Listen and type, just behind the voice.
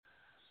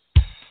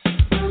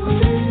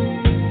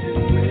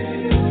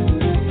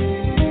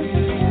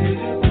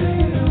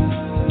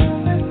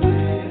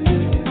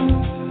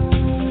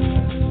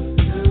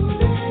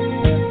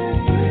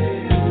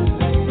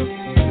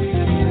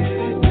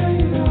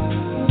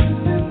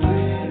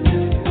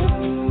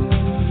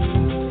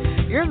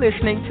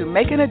listening to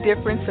Making a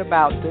Difference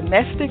About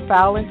Domestic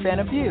Violence and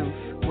Abuse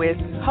with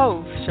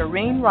host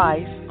Shireen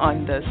Rice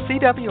on the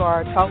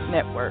CWR Talk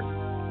Network.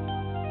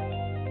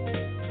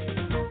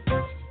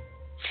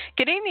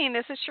 Good evening.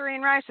 This is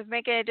Shireen Rice with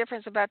Making a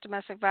Difference About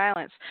Domestic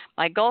Violence.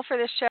 My goal for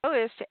this show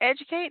is to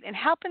educate and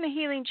help in the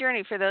healing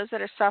journey for those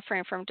that are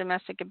suffering from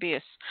domestic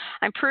abuse.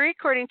 I'm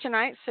pre-recording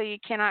tonight, so you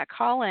cannot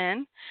call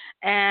in,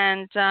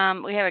 and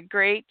we have a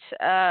great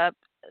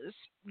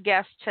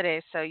guest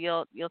today, so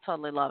you'll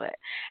totally love it.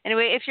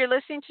 Anyway, if you're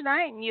listening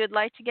tonight and you'd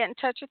like to get in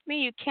touch with me,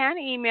 you can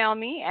email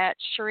me at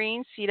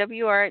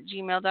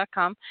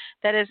ShireenCWR@gmail.com.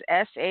 That is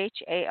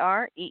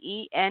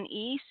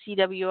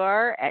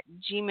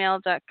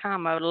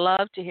SHAREENECWR@gmail.com. I would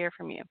love to hear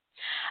from you.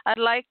 I'd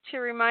like to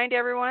remind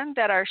everyone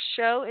that our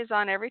show is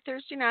on every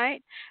Thursday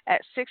night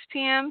at 6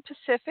 p.m.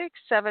 Pacific,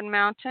 7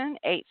 Mountain,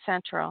 8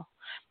 Central.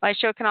 My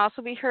show can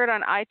also be heard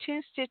on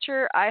iTunes,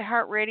 Stitcher,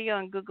 iHeartRadio,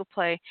 and Google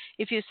Play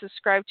if you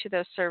subscribe to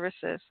those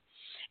services.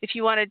 If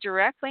you want a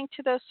direct link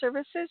to those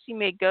services, you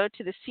may go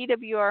to the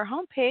CWR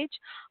homepage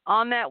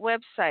on that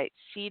website,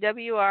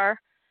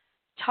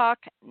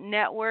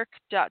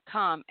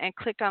 CWRTalkNetwork.com, and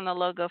click on the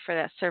logo for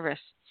that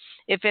service.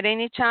 If at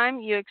any time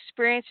you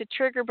experience a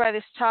trigger by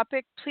this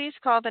topic, please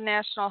call the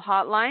national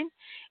hotline.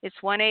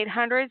 It's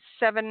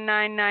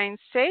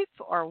 1-800-799-SAFE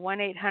or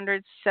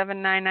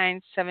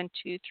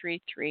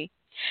 1-800-799-7233.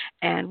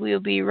 And we'll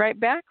be right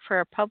back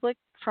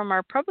from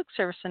our public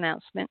service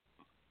announcement.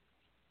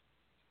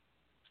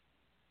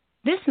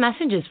 This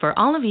message is for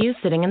all of you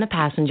sitting in the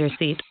passenger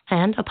seat,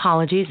 and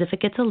apologies if it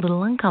gets a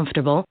little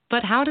uncomfortable,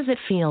 but how does it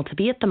feel to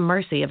be at the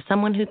mercy of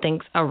someone who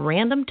thinks a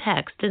random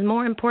text is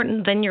more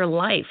important than your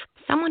life?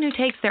 Someone who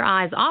takes their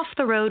eyes off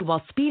the road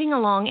while speeding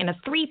along in a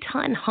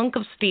 3-ton hunk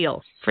of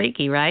steel.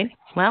 Freaky, right?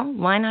 Well,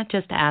 why not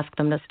just ask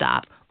them to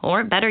stop?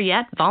 Or better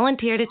yet,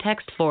 volunteer to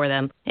text for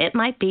them. It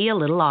might be a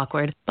little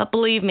awkward, but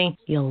believe me,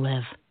 you'll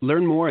live.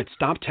 Learn more at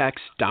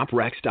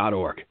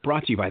StopTextStopWrecks.org.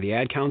 Brought to you by the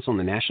Ad Council and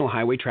the National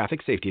Highway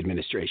Traffic Safety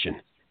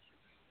Administration.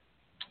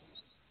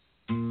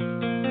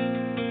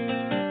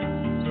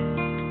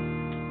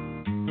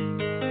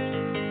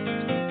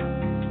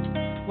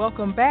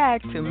 Welcome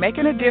back to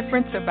Making a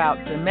Difference About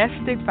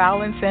Domestic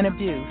Violence and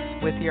Abuse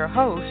with your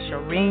host,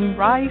 Shireen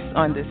Rice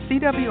on the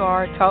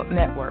CWR Talk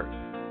Network.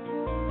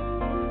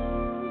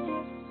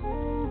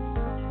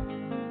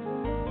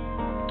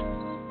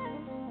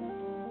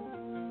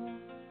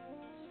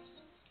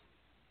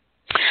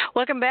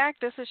 Welcome back.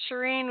 This is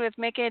Shireen with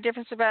Making a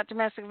Difference About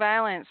Domestic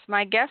Violence.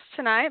 My guest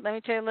tonight, let me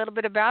tell you a little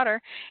bit about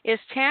her, is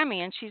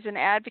Tammy, and she's an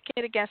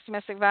advocate against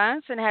domestic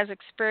violence and has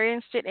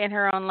experienced it in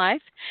her own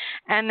life.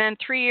 And then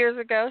 3 years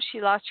ago,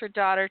 she lost her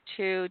daughter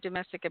to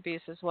domestic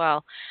abuse as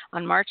well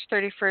on March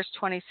 31st,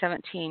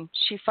 2017.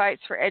 She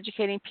fights for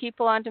educating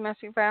people on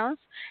domestic violence,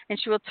 and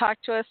she will talk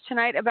to us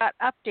tonight about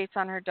updates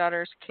on her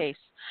daughter's case.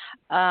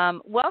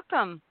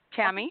 Welcome,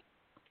 Tammy.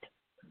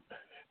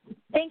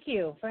 Thank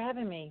you for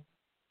having me.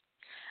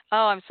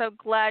 Oh, I'm so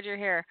glad you're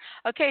here.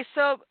 Okay,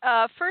 so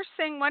first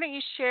thing, why don't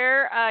you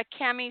share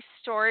Kammie's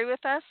story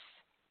with us?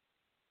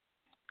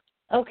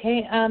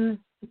 Okay,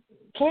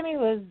 Kammie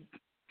was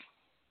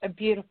a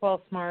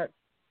beautiful, smart,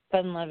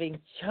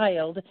 fun-loving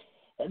child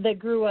that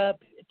grew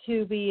up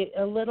to be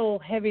a little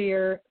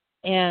heavier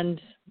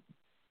and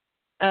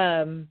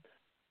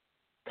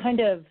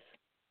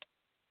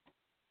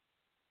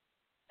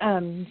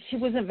she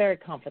wasn't very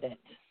confident.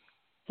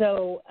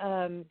 So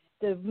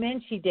the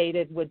men she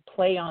dated would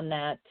play on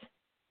that,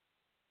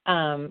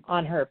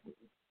 on her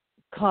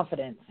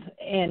confidence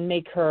and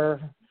make her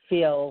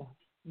feel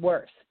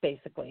worse,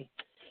 basically.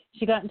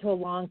 She got into a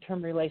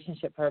long-term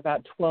relationship for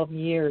about 12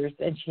 years,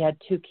 and she had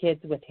 2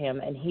 kids with him,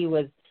 and he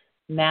was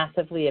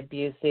massively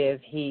abusive.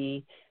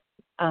 He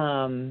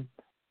belittled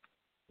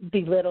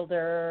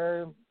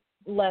her,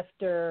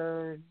 left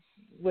her,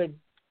 would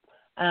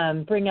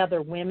bring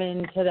other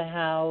women to the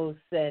house,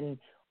 and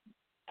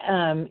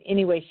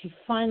anyway, she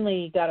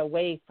finally got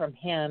away from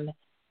him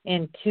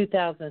in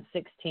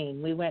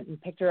 2016. We went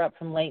and picked her up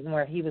from Layton,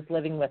 where he was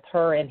living with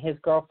her and his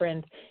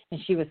girlfriend,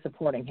 and she was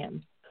supporting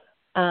him.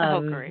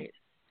 Great.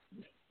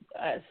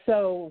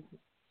 So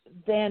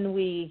then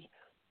we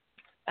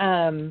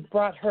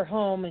brought her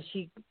home, and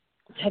she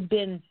had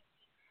been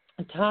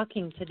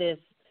talking to this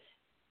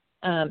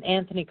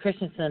Anthony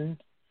Christensen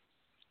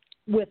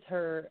with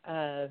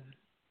her.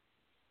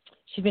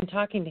 She'd been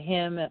talking to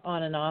him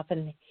on and off,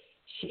 and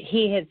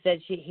he had said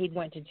he'd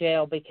went to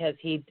jail because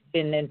he'd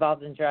been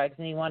involved in drugs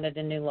and he wanted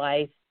a new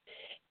life.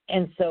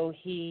 And so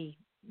he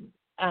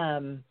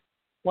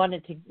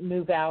wanted to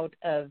move out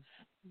of,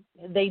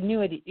 they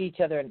knew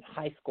each other in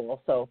high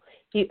school, or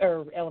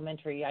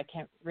elementary, I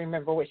can't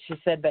remember what she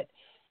said, but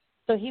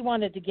so he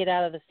wanted to get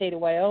out of the state of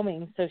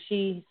Wyoming. So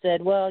she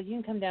said, well, you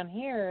can come down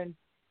here.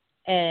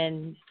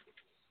 And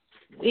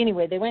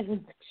anyway,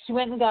 she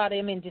went and got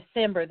him in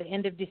December, the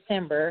end of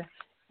December.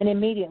 And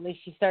immediately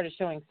she started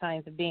showing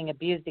signs of being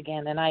abused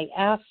again. And I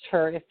asked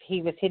her if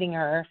he was hitting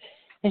her.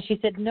 And she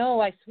said, no,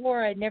 I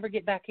swore I'd never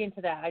get back into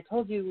that. I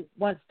told you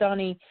once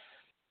Donnie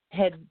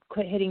had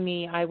quit hitting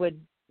me, I would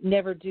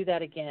never do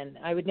that again.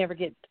 I would never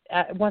get,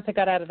 once I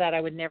got out of that,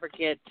 I would never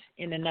get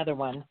in another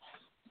one.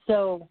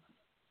 So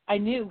I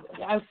knew,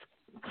 I was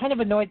kind of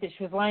annoyed that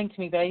she was lying to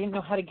me, but I didn't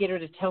know how to get her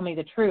to tell me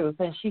the truth.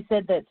 And she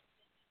said that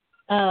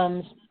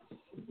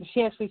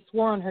she actually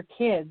swore on her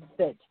kids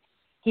that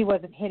he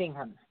wasn't hitting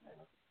her.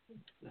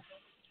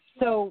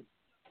 So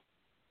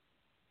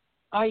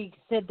I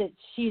said that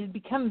she had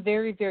become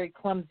very, very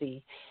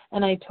clumsy,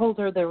 and I told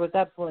her there was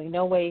absolutely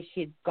no way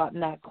she had gotten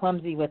that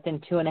clumsy within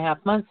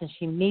 2.5 months, and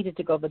she needed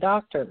to go to the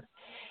doctor.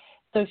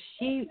 So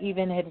she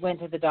even had went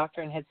to the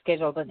doctor and had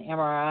scheduled an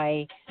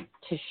MRI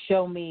to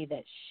show me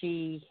that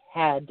she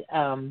had,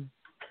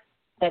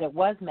 that it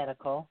was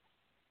medical,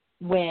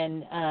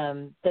 when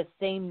the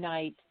same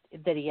night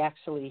that he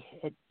actually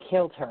had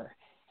killed her,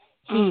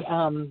 he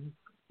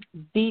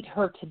beat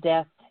her to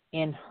death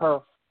in her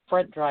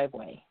front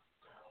driveway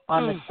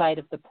on the side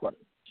of the porch,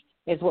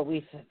 is what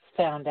we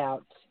found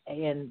out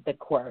in the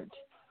court.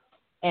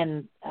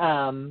 And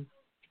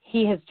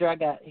he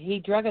drug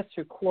us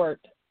through court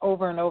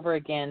over and over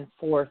again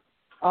for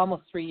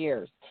almost 3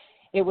 years.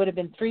 It would have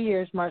been 3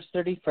 years, March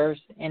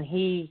 31st, and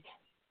he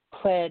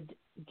pled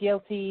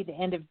guilty the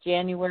end of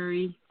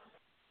January,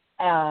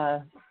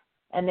 and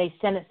they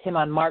sentenced him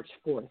on March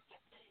 4th.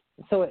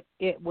 So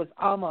it was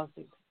almost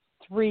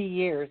 3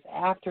 years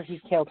after he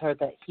killed her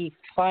that he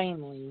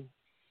finally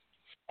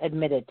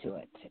admitted to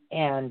it.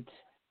 And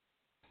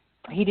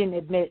he didn't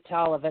admit to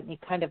all of it, and he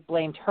kind of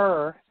blamed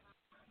her.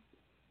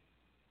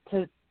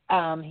 He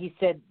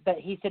said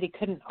he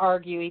couldn't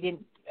argue. He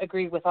didn't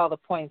agree with all the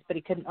points, but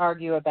he couldn't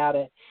argue about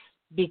it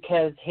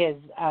because his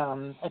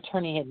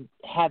attorney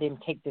had him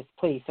take this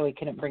plea, so he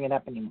couldn't bring it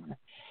up anymore.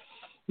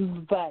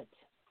 But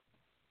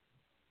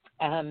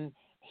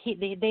she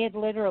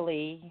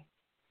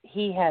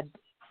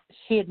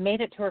had made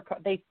it to her car.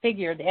 They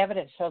figured, the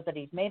evidence shows that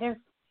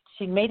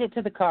she made it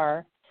to the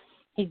car.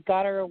 He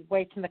got her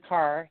away from the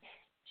car.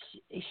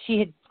 She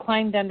had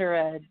climbed under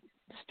a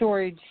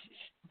storage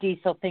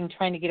diesel thing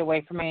trying to get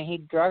away from him. He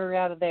drug her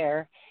out of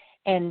there.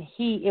 And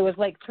it was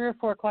like 3 or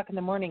 4 o'clock in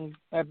the morning,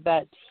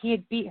 but he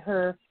had beat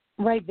her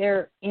right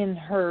there in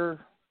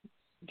her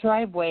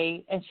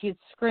driveway, and she had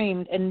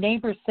screamed. And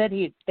neighbors said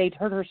they'd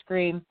heard her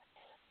scream,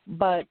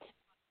 but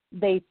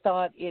they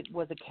thought it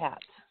was a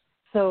cat.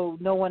 So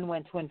no one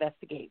went to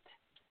investigate.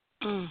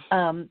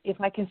 If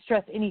I can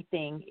stress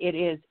anything, it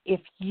is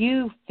if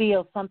you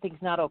feel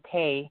something's not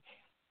okay,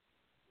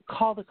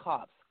 call the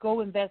cops.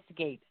 Go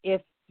investigate.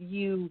 If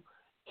you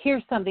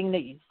hear something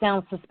that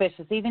sounds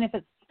suspicious, even if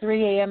it's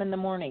 3 a.m. in the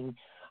morning,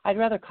 I'd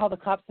rather call the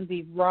cops and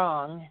be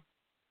wrong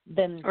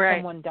than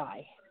someone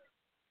die.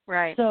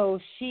 Right. So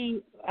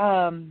he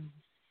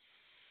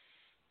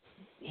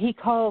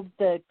called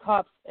the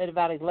cops at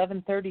about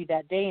 11:30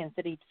 that day and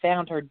said he'd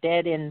found her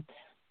dead in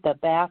the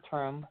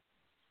bathroom.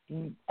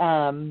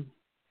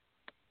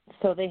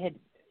 So they had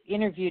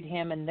interviewed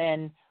him and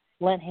then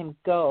let him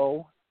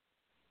go.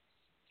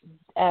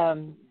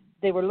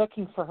 They were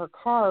looking for her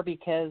car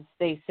because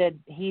he said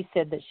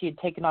that she had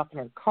taken off in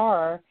her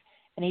car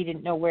and he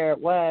didn't know where it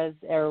was,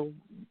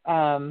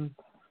 and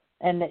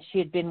that she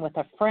had been with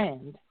a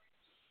friend.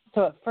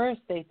 So at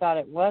first they thought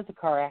it was a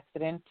car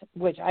accident,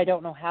 which I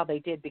don't know how they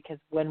did, because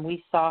when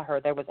we saw her,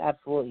 there was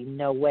absolutely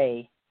no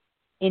way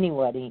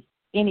anybody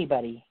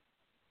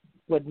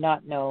would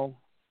not know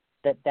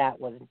that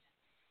was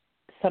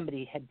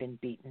somebody had been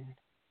beaten.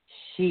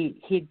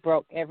 He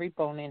broke every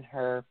bone in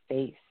her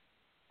face.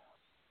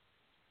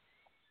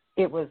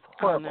 It was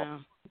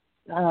horrible.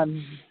 Oh,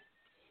 no.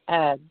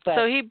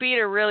 So he beat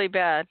her really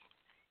bad.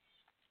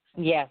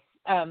 Yes.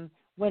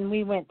 When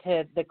we went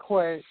to the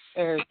court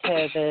or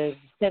to the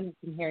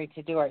sentencing hearing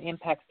to do our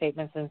impact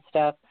statements and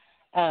stuff,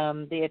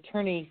 the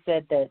attorney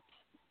said that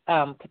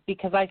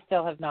because I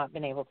still have not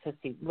been able to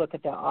look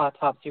at the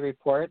autopsy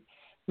report.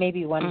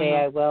 Maybe one day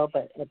I will,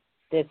 but at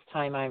this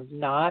time I'm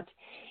not.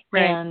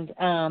 Right.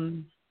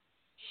 And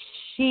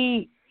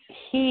he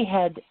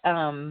had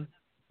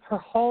her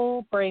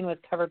whole brain was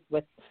covered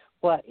with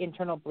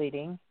internal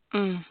bleeding.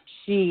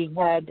 She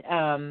had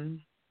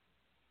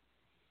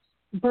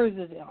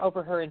bruises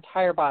over her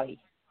entire body.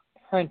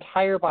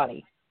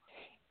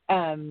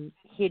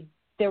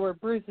 There were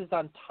bruises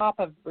on top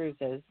of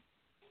bruises.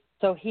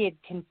 So he had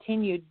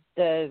continued.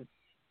 The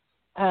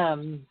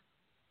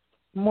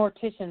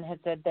mortician had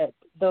said that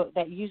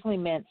usually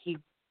meant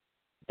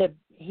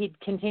he'd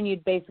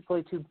continued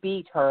basically to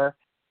beat her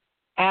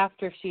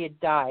after she had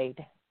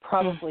died,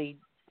 probably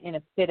in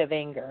a fit of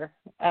anger,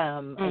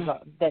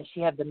 that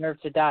she had the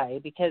nerve to die,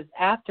 because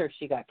after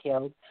she got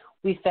killed,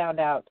 we found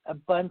out a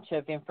bunch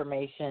of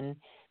information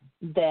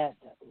that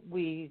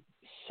we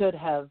should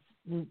have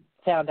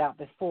found out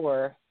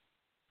before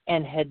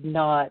and had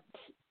not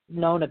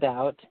known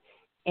about.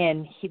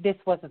 And this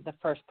wasn't the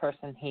first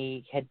person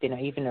he had been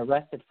even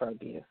arrested for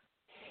abuse.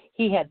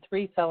 He had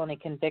 3 felony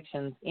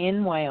convictions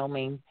in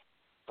Wyoming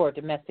for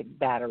domestic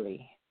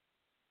battery.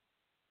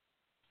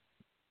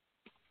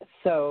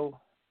 So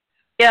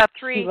yeah,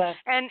 3.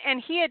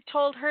 And he had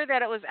told her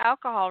that it was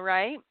alcohol,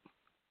 right?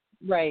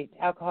 Right,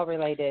 alcohol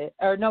related,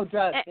 or no,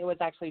 drugs. It was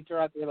actually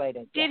drug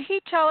related. Did he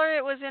tell her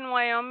it was in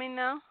Wyoming,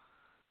 though?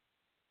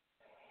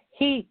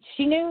 She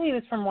knew he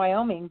was from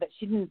Wyoming, but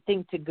she didn't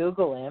think to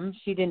Google him.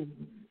 She didn't.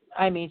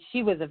 I mean,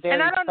 she was a very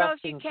And I don't know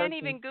if trusting you can person.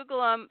 even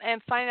Google him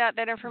and find out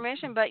that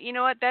information, but you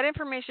know what? That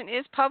information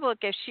is public.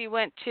 If she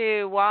went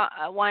to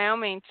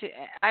Wyoming,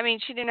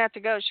 she didn't have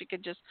to go. She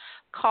could just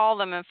call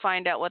them and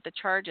find out what the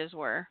charges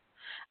were.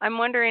 I'm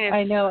wondering if...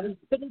 I know,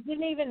 but it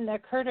didn't even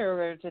occur to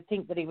her to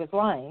think that he was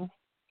lying.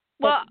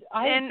 Well,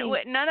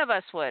 none of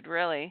us would,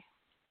 really.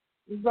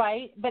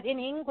 Right, but in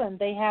England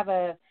they have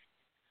a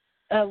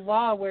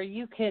law where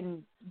you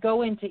can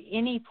go into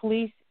any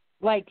police,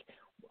 like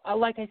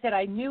I said,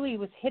 I knew he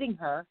was hitting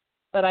her,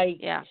 but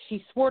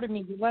she swore to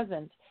me he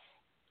wasn't.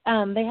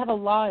 They have a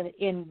law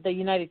in the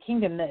United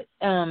Kingdom that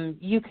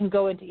you can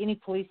go into any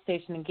police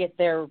station and get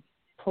their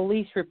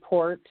police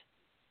report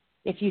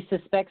if you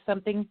suspect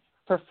something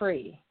for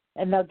free,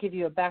 and they'll give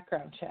you a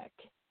background check.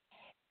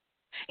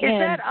 Is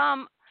that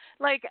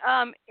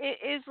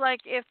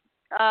if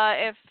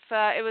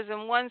it was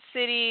in one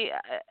city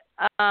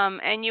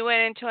and you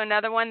went into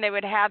another one, they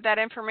would have that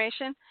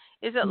information?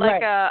 Is it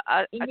like a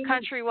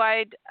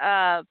countrywide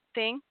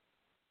thing?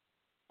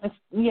 It's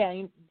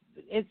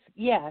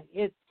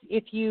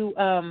if you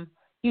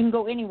you can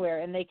go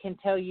anywhere and they can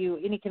tell you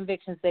any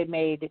convictions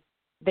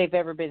they've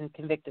ever been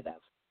convicted of.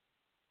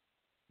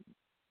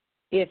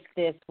 If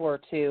this were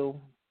to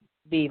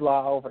be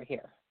law over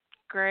here.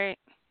 Great.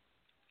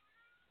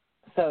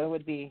 So it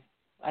would be,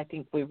 I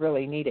think we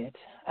really need it.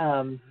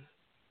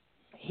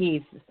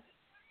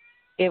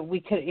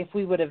 If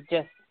we would have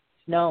just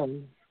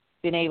known,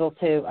 been able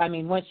to, I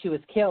mean, once she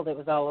was killed, it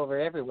was all over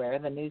everywhere.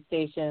 The news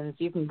stations,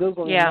 you can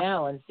Google him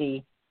now and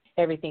see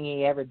everything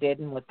he ever did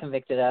and was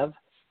convicted of.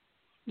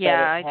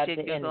 Yeah, I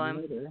did Google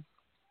him.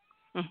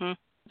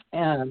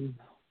 Mm-hmm.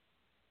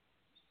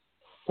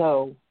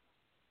 So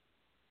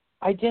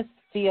I just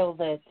feel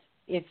that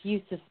if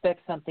you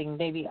suspect something,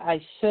 maybe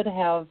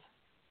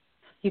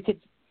you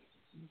could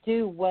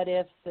do what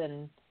ifs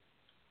and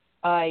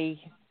I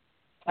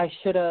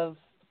should have,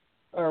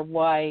 or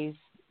whys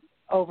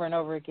over and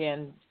over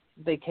again,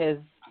 because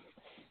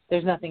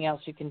there's nothing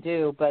else you can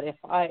do. But if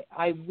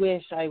I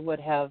wish I would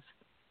have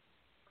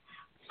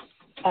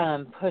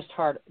not pushed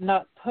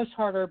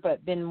harder,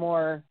 but been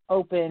more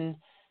open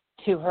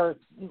to her,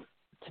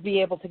 to be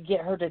able to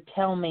get her to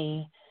tell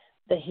me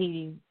that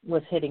he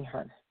was hitting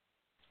her.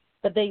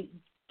 But they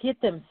get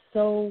them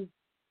so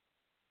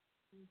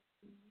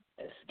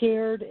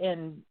scared,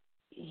 and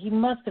he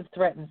must have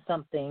threatened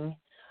something.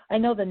 I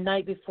know the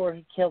night before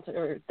he killed her,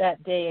 or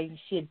that day,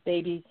 she had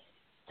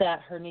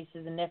babysat her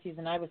nieces and nephews,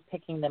 and I was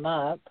picking them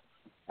up,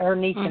 her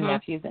niece and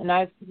nephews, and I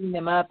was picking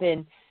them up,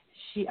 and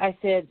she had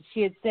said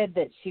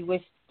that she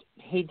wished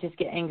he'd just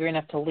get angry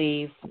enough to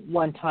leave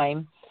one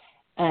time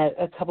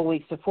a couple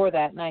weeks before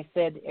that, and I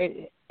said,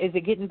 is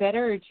it getting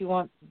better, or do you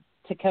want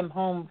to come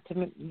home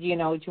do you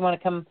want to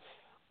come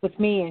with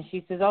me? And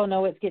she says, oh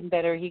no, it's getting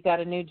better. He got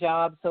a new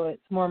job, so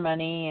it's more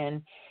money,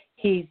 and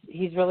he's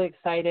really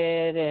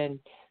excited, and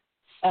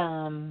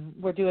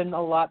we're doing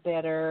a lot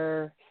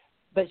better.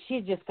 But she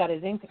had just got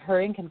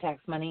her income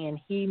tax money, and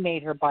he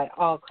made her buy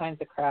all kinds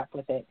of crap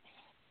with it.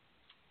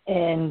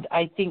 And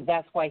I think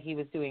that's why he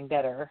was doing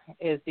better,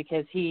 is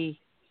because she'd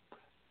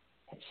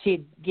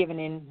given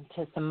him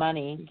some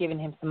money.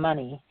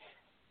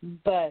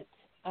 But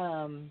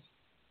and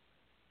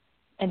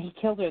he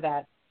killed her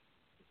that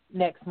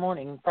next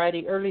morning,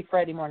 early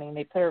Friday morning.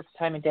 They put her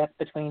time of death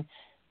between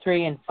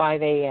 3 and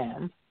 5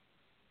 a.m.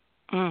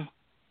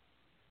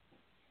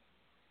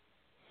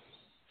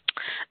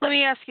 Let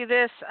me ask you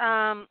this.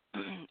 I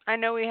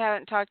know we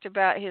haven't talked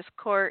about his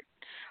court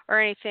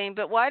or anything,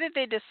 but why did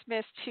they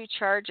dismiss 2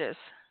 charges?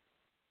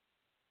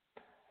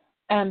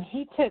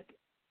 He took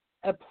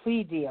a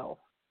plea deal.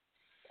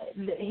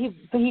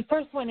 He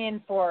first went in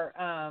for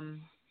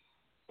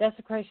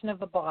desecration of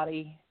the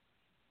body,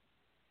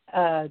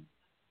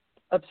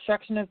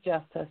 obstruction of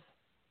justice,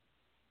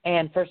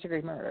 and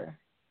first-degree murder.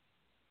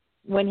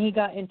 When he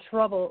got in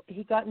trouble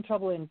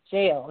in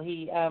jail.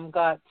 He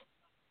got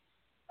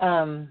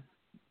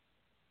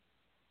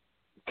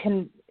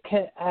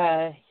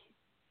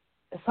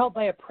assault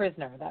by a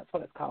prisoner. That's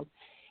what it's called.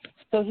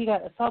 So he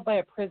got assault by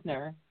a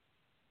prisoner,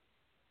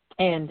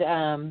 and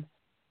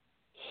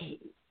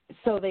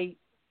so they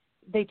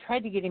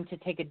tried to get him to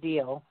take a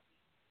deal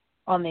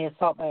on the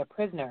assault by a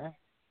prisoner,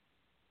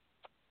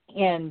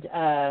 and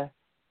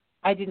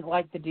I didn't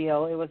like the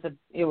deal. It was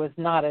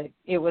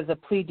a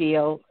plea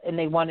deal, and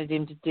they wanted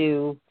him to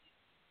do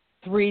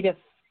 3 to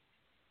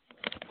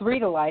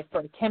life for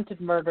attempted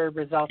murder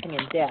resulting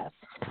in death.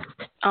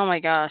 Oh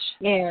my gosh!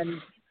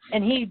 And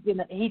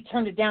he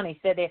turned it down. He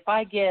said, if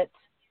I get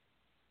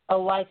a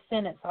life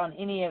sentence on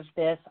any of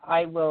this,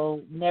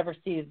 I'll never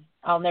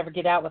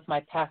get out with my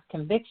past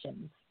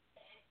convictions,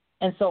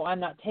 and so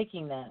I'm not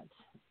taking that.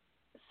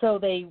 So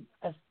they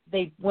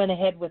went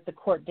ahead with the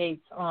court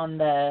dates on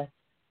the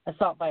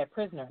assault by a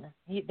prisoner.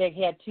 He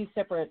had 2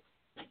 separate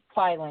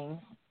filings,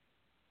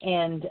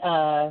 and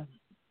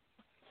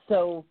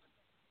so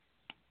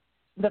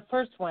the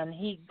first one,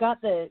 he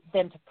got them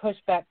to push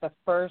back the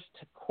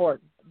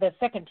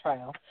second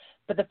trial.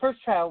 But the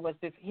first trial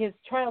his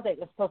trial date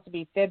was supposed to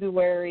be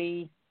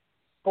February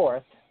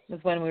 4th, was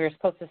when we were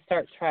supposed to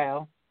start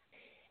trial.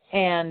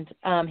 And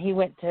he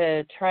went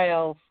to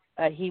trial.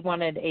 He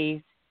wanted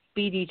a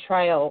speedy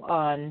trial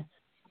on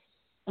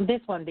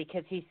this one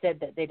because he said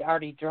that they'd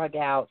already drug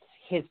out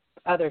his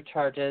other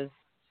charges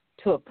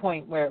to a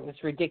point where it was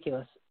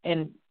ridiculous.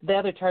 And the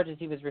other charges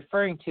he was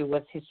referring to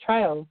was his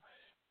trial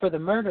for the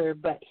murder,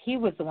 but he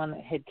was the one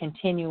that had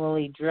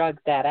continually drugged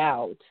that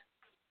out.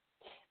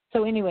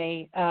 So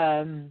anyway,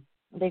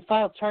 they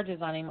filed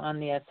charges on him on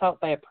the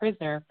assault by a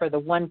prisoner for the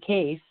one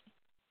case,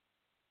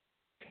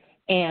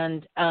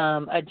 and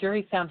a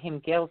jury found him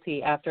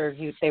guilty after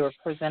they were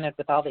presented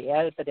with all the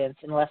evidence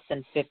in less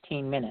than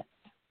 15 minutes.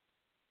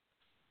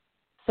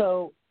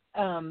 So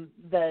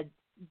the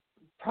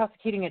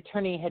prosecuting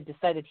attorney had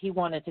decided he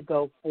wanted to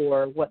go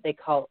for what they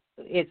call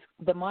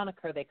the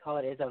moniker they call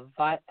it is a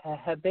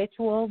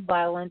habitual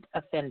violent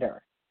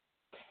offender.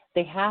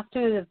 They have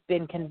to have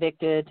been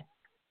convicted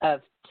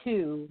of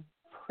 2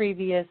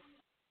 previous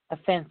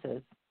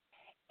offenses,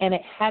 and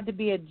it had to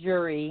be a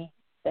jury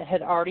that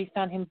had already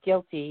found him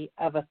guilty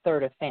of a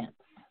 3rd offense.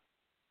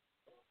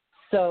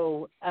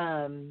 So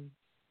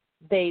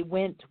they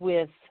went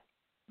to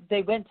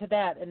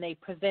that, and they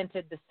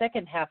presented the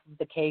second half of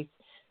the case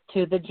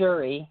to the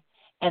jury,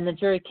 and the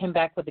jury came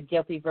back with a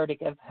guilty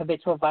verdict of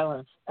habitual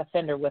violence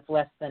offender with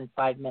less than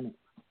 5 minutes.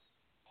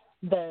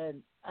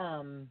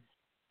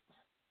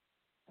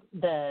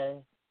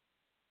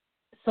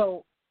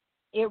 So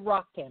it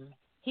rocked him.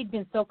 He'd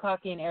been so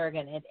cocky and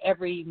arrogant at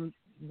every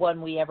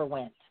one we ever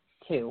went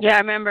to. Yeah, I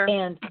remember.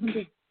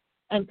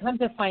 And come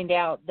to find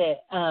out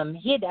that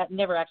he had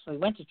never actually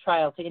went to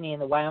trial to any of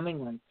the Wyoming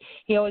ones.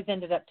 He always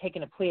ended up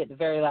taking a plea at the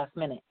very last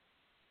minute.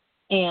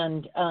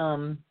 And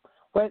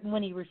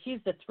when he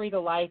refused the 3 to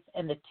life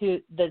and it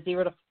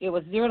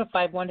was 0 to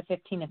 5, 1 to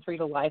 15, and 3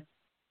 to life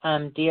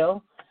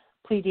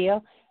plea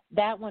deal,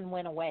 that one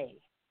went away.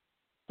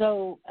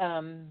 So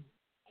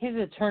his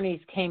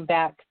attorneys came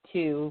back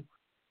to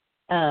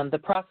the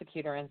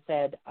prosecutor and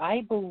said,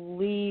 I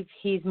believe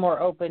he's more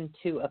open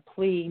to a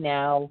plea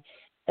now.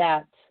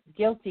 That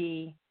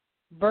guilty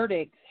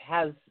verdict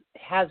has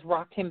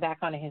rocked him back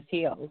on his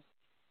heels.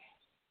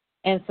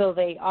 And so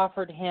they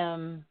offered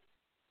him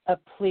a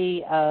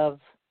plea of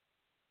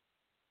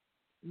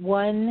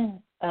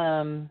 1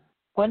 to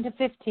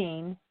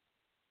 15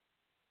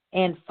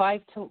 and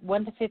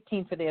 1 to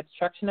 15 for the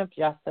obstruction of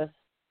justice,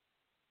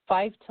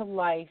 5 to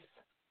life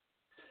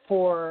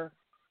for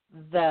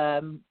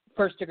the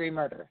first-degree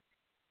murder.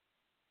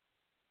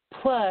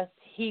 Plus,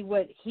 he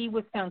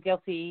was found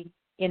guilty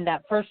in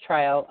that first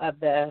trial of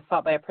the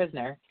assault by a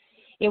prisoner.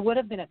 It would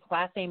have been a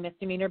Class A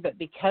misdemeanor, but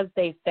because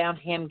they found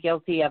him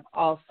guilty of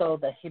also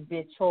the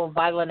habitual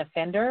violent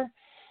offender,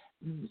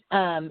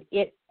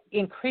 it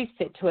increased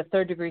it to a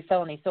 3rd-degree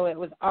felony. So it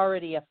was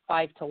already a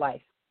 5 to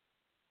life.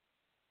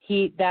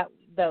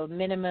 The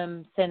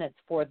minimum sentence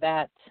for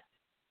that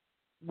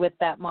with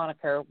that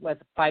moniker was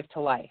 5 to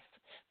life.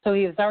 So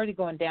he was already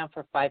going down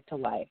for 5 to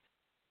life.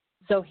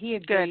 So he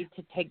agreed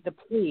to take the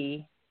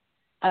plea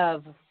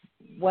of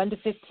 1 to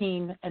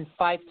 15 and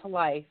 5 to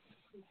life,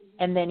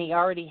 and then he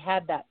already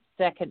had that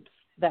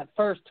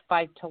first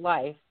 5 to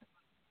life,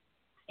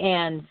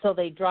 and so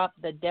they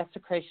dropped the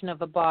desecration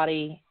of a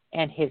body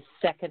and his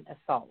second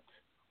assault.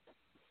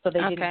 So they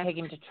didn't take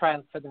him to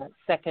trial for that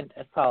second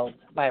assault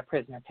by a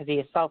prisoner because he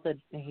assaulted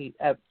 2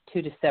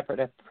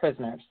 separate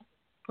prisoners.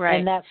 Right.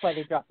 And that's why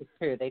they dropped the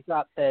 2. They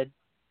dropped the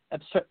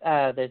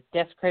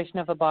desecration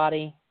of a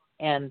body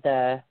and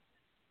the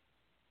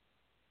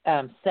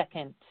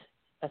second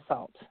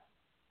assault.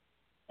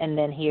 And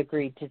then he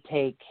agreed to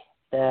take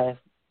the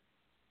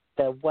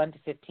 1 to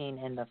 15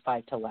 and the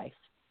 5 to life.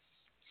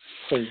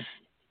 See?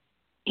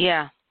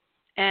 Yeah.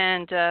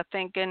 And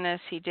thank goodness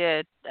he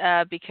did,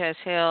 because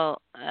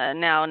he'll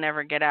now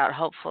never get out,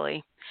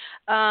 hopefully.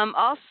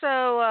 Also,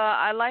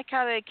 I like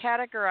how they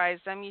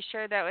categorize them. You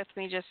shared that with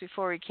me just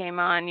before we came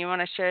on. You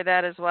want to share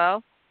that as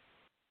well?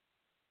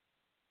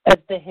 As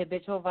the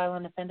habitual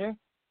violent offender?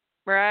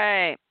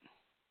 Right.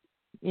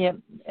 Yep.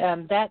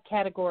 That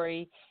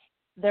category,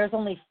 there's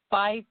only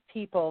 5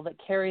 people that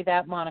carry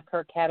that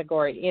moniker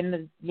category in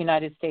the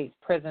United States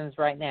prisons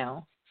right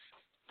now,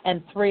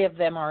 and 3 of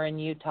them are in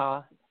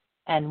Utah,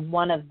 and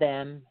 1 of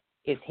them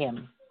is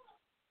him.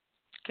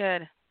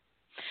 Good.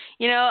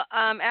 You know,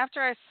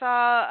 after I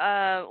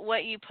saw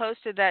what you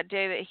posted that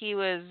day that he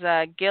was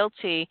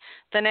guilty,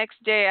 the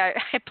next day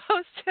I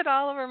posted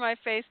all over my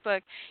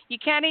Facebook, you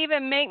can't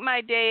even make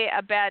my day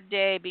a bad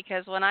day,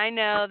 because when I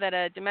know that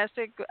a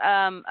domestic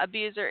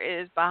abuser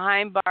is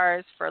behind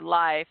bars for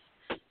life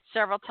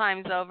several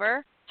times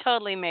over,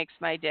 totally makes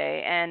my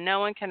day, and no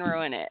one can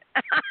ruin it.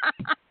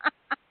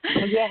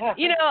 Yeah.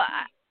 You know,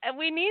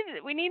 we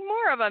need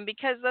more of them,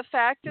 because the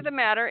fact of the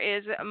matter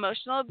is that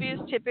emotional abuse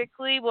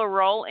typically will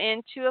roll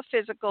into a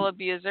physical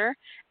abuser,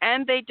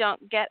 and they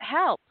don't get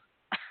help.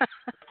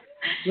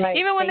 Right.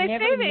 Even when they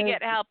never say they moved.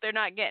 get help, they're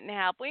not getting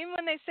help. Even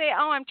when they say,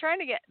 "Oh, I'm trying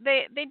to get,"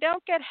 they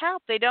don't get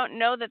help. They don't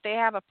know that they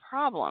have a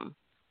problem.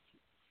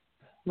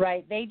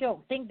 Right. They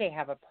don't think they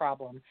have a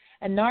problem.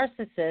 A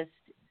narcissist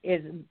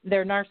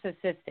they're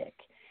narcissistic,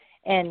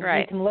 and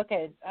Right. you can look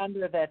at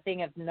under the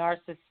thing of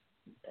narcissist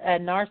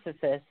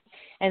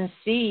and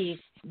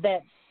see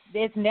that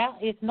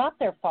it's not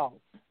their fault.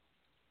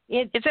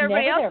 It's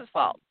everybody never else's their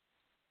fault.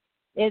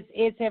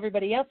 It's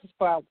everybody else's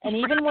fault. And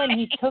even when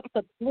he took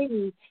the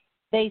plea,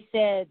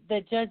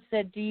 the judge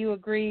said, "Do you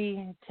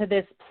agree to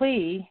this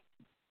plea?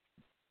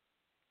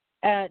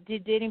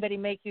 Did anybody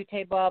make you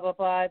take blah, blah,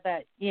 blah,"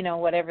 that,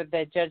 whatever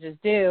the judges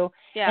do.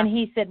 Yeah. And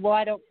he said, "Well,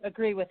 I don't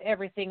agree with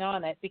everything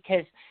on it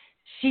because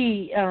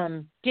she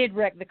did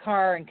wreck the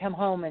car and come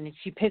home and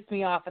she pissed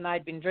me off and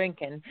I'd been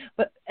drinking."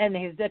 And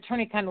his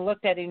attorney kind of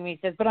looked at him and he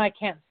says, "But I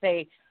can't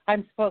say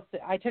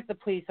I took the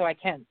plea, so I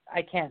can't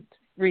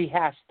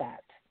rehash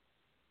that."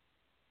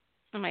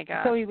 Oh, my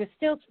God. So he was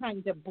still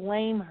trying to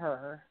blame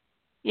her.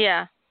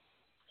 Yeah.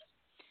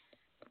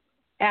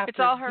 It's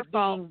all her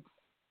fault.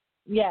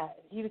 Yeah,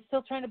 he was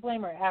still trying to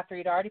blame her after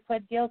he'd already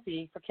pled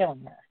guilty for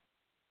killing her.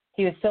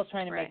 He was still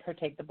trying to make her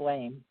take the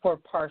blame for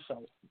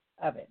partial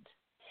of it.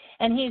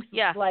 And he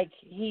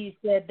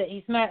said that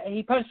he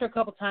punched her a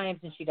couple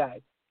times and she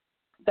died.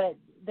 But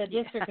the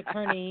district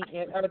attorney,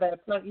 or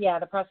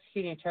the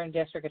prosecuting attorney,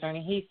 district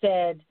attorney, he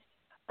said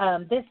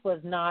this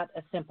was not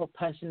a simple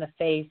punch in the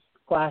face,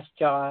 glass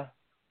jaw.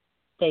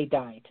 They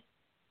died.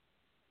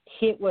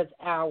 It was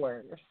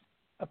hours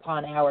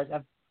upon hours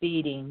of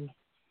beating,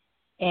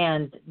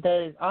 and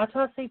the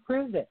autopsy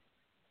proves it.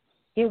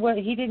 He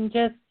didn't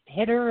just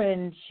hit her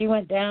and she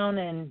went down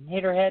and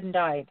hit her head and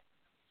died.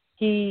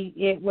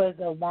 It was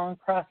a long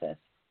process.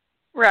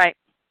 Right.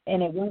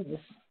 And it was.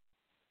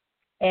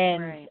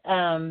 And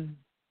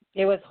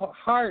it was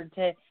hard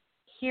to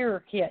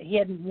hear. He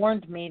had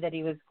warned me that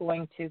he was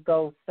going to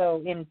go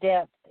so in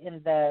depth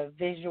in the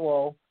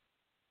visual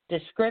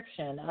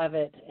description of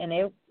it, and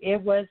it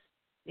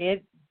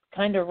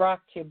kind of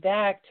rocked you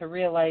back to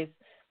realize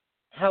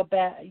how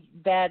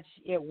bad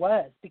it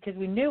was, because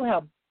we knew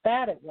how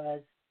bad it was,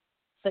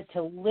 but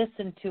to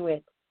listen to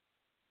it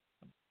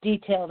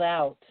detailed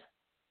out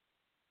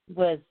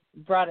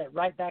brought it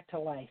right back to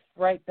life,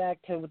 right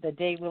back to the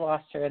day we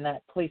lost her and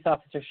that police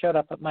officer showed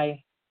up at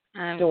my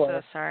door.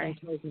 I'm so sorry.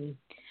 And told me.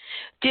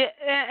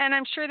 And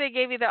I'm sure they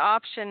gave you the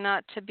option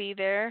not to be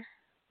there.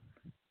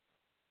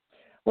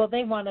 Well,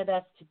 they wanted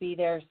us to be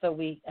there, so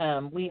we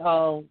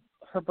all,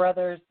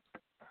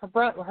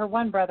 her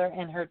one brother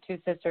and her two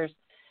sisters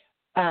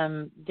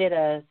did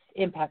a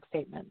impact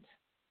statement.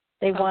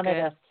 They wanted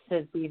us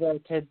to be there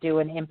to do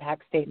an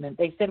impact statement.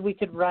 They said we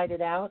could write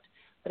it out,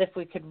 but if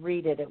we could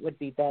read it, it would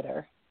be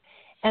better.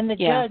 And the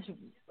judge,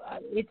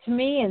 to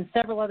me and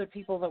several other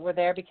people that were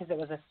there, because it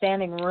was a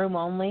standing room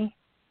only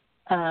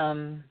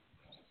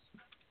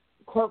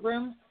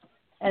courtroom.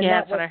 And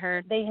that's what I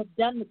heard. They had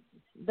done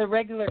the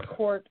regular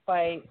court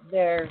by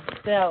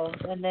themselves,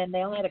 and then they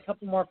only had a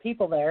couple more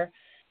people there,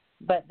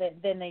 but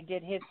then they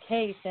did his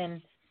case,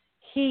 and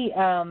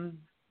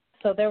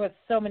so there was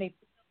so many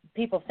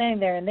people standing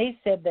there, and they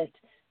said that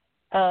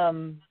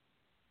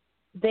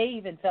they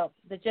even felt,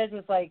 the judge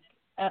was like,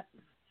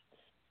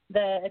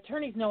 the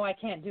attorneys know I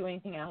can't do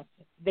anything else.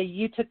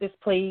 You took this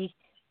plea,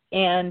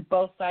 and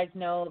both sides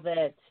know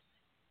that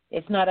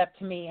it's not up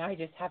to me. I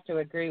just have to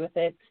agree with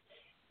it.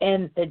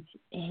 And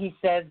he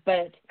says,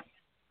 but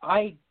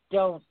I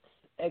don't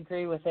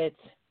agree with it,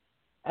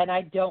 and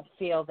I don't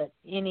feel that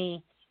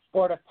any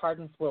Board of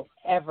Pardons will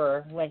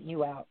ever let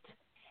you out.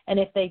 And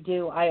if they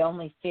do, I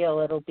only feel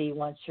it'll be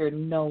once you're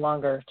no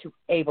longer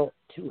able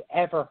to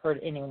ever hurt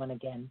anyone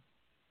again.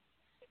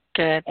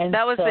 Good. And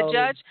that was the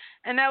judge,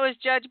 and that was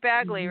Judge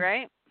Bagley,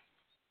 right?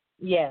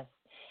 Yes.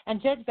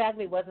 And Judge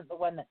Bagley wasn't the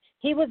one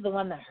he was the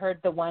one that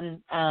heard the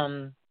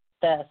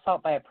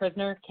assault by a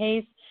prisoner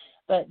case,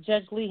 but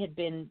Judge Lee had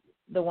been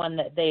the one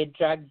that they had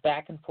dragged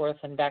back and forth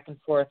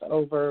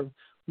over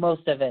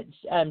most of it.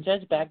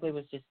 Judge Bagley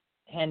was just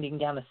handing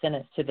down the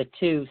sentence to the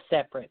two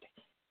separate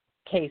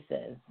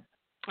cases.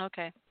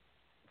 Okay.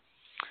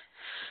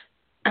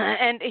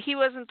 And he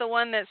wasn't the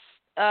one that's,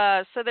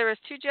 so there was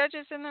two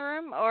judges in the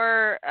room,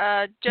 or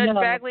Judge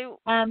Bagley?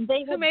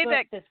 Who made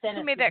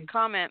that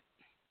comment?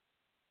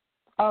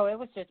 Oh, it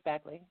was Judge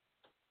Bagley.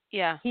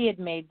 Yeah. He had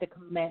made the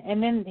comment.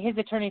 And then his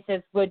attorney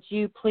says, would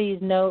you please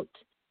note,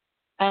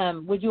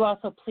 would you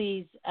also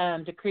please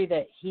decree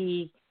that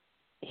he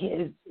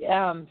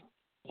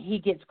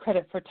gets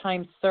credit for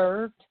time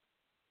served?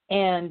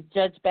 And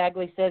Judge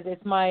Bagley says,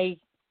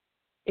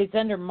 it's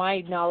under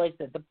my knowledge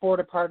that the Board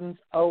of Pardons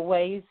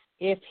always,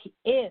 if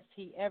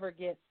he ever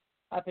gets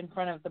up in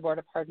front of the Board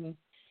of Pardons,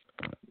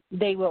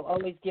 they will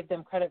always give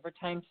them credit for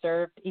time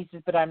served. He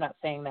says, but I'm not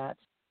saying that.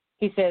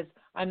 He says,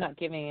 I'm not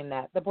giving him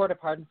that. The Board of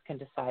Pardons can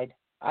decide.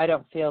 I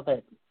don't feel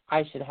that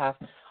I should have.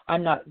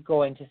 I'm not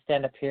going to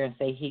stand up here and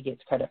say he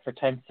gets credit for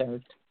time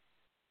served.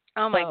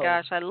 Oh, my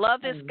gosh. I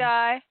love this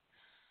guy.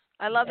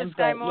 I love this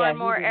guy more and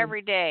more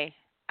every day.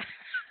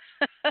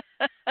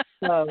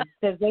 So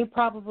says they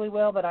probably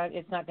will, but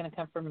it's not going to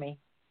come from me.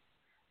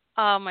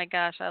 Oh my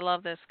gosh, I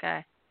love this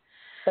guy.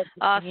 But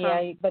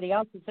Awesome. but he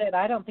also said,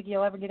 I don't think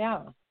he'll ever get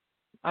out.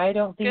 I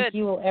don't think Good.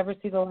 he will ever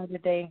see the light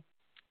of day.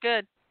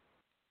 Good.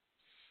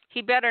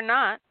 He better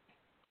not.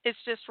 It's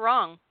just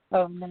wrong.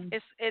 Oh, no.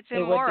 It's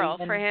immoral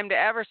for him to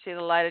ever see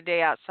the light of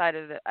day outside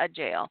of a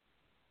jail.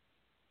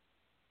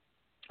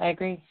 I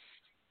agree.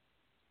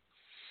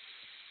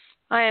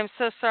 I am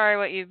so sorry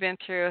what you've been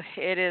through.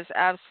 It is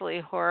absolutely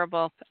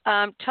horrible.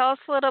 Tell us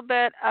a little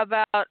bit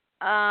about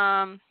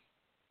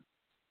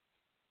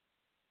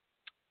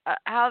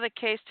how the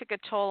case took a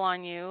toll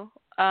on you.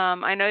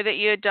 I know that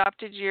you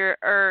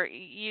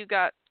you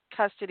got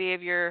custody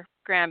of your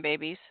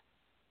grandbabies.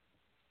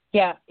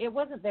 Yeah, it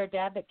wasn't their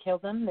dad that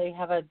killed them. They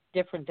have a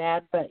different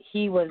dad, but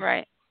he was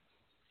right.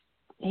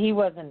 He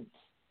wasn't.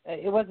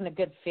 It wasn't a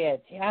good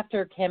fit.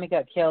 After Kammie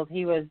got killed,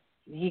 he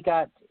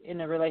got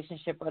in a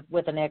relationship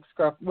with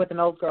an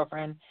old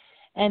girlfriend,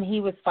 and he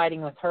was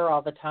fighting with her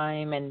all the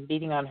time and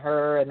beating on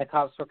her. And the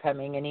cops were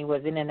coming, and he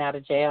was in and out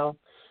of jail.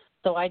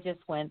 So I just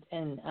went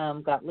and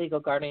got legal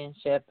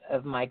guardianship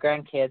of my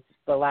grandkids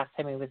the last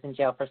time he was in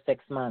jail for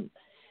 6 months.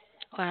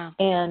 Wow.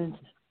 And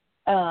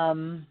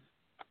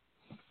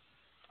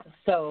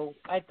so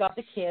I've got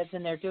the kids,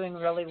 and they're doing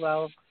really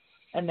well,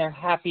 and they're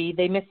happy.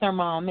 They miss their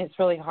mom. It's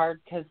really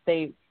hard because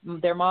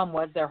their mom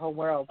was their whole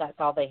world. That's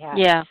all they had.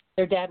 Yeah.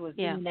 Their dad was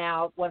in and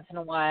out once in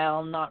a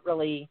while, not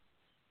really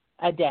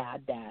a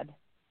dad.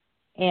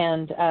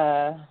 And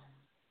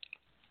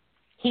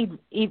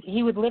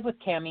he would live with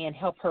Kammie and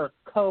help her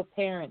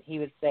co-parent, he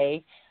would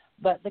say.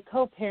 But the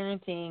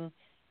co-parenting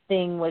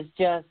thing was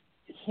just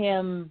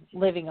him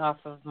living off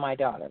of my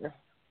daughter.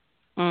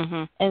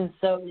 Mm-hmm. And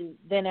so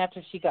then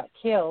after she got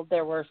killed,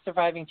 there were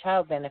surviving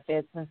child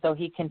benefits, and so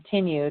he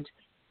continued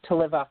to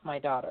live off my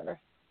daughter.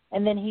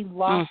 And then he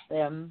lost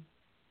them.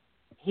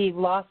 He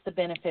lost the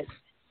benefits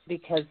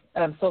because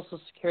Social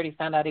Security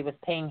found out he was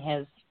paying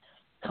his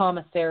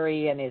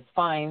commissary and his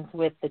fines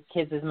with the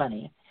kids'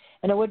 money.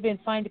 And it would have been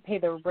fine to pay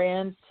the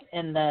rent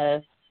and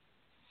the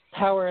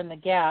power and the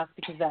gas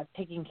because that's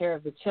taking care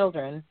of the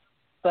children,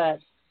 but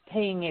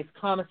paying his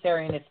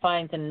commissary and his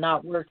fines and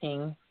not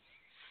working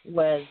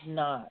was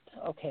not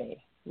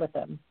okay with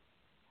them.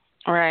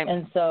 Right.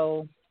 And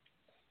so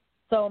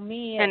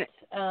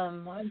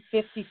I'm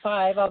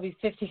 55. I'll be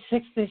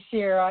 56 this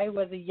year. I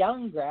was a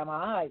young grandma.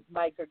 I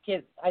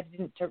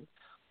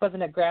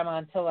wasn't a grandma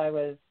until I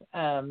was,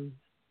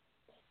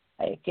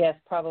 I guess,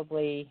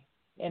 probably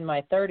in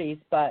my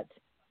 30s. But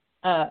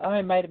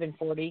I might have been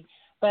 40.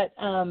 But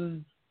I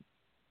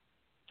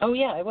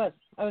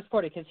was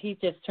 40 because he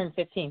just turned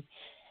 15.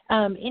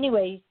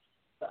 Anyway,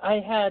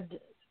 I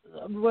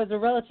was a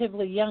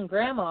relatively young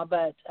grandma,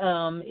 but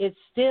it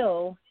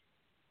still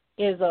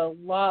is a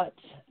lot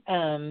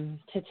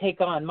to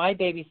take on. My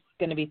baby's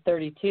going to be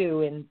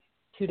 32 in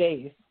 2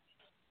 days.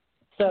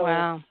 So,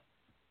 wow.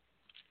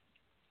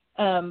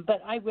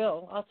 But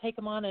I'll take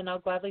them on, and I'll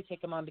gladly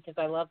take them on because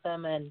I love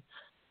them, and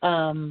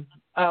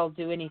I'll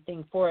do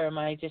anything for them.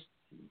 I just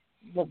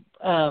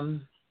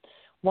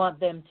want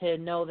them to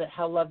know that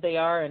how loved they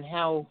are and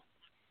how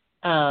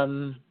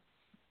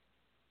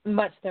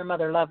much their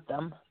mother loved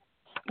them.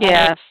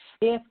 Yes.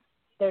 If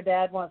their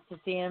dad wants to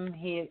see him,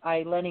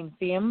 I let him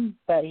see him,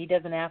 but he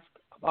doesn't ask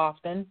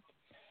often.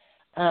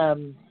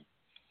 And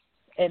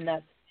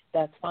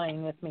that's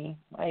fine with me.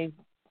 I'm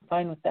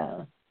fine with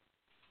that.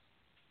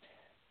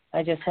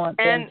 I just want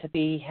them to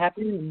be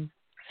happy and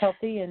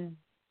healthy and.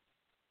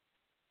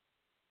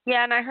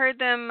 Yeah, and I heard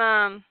them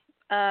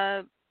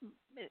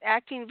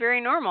acting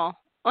very normal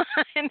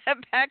in the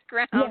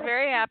background,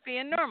 very happy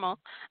and normal.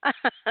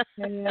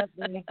 Yeah,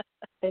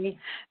 they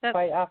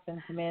quite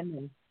often come in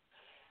and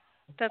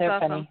that's they're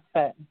awesome. funny.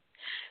 But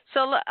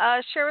so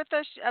share with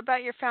us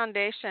about your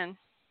foundation.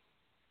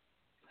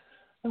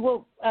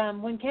 Well,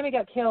 when Kammie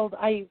got killed,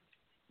 I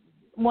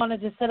wanted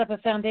to set up a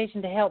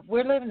foundation to help.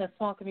 We're living in a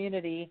small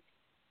community,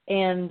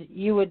 and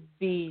you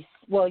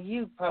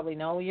probably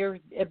know, you're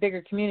a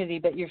bigger community,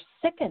 but you're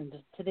sickened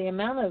to the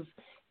amount of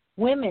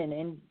women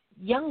and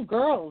young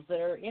girls that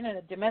are in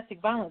a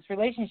domestic violence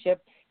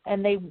relationship,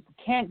 and they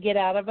can't get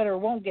out of it or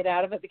won't get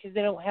out of it because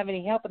they don't have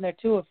any help and they're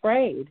too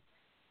afraid.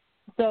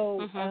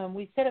 So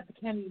we set up the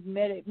Kammie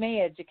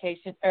Mae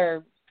education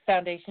or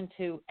foundation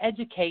to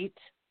educate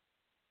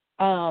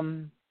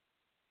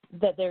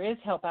that there is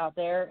help out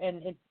there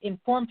and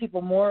inform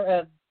people more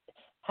of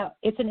how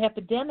it's an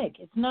epidemic.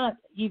 It's not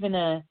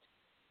even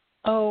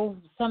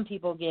some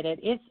people get it.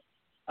 It's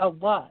a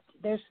lot.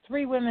 There's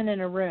 3 women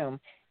in a room.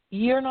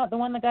 You're not the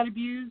one that got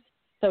abused,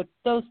 so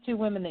those 2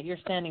 women that you're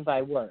standing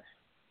by were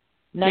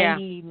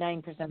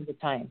 99% of the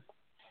time.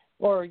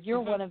 Or you're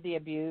one of the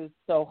abused,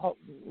 so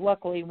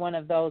luckily one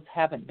of those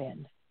haven't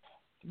been.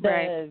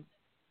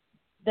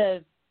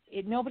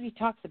 Nobody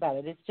talks about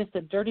it. It's just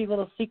a dirty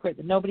little secret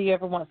that nobody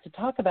ever wants to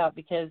talk about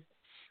because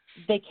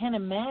they can't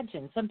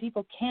imagine. Some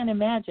people can't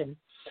imagine.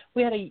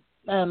 We had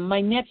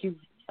my nephew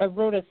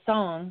wrote a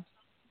song.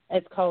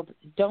 It's called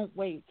 "Don't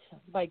Wait"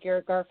 by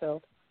Garrett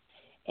Garfield,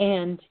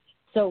 and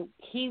So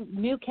he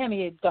knew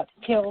Kammie had got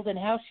killed and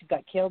how she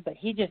got killed, but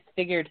he just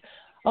figured,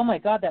 oh, my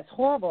God, that's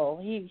horrible.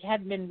 He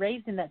hadn't been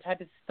raised in that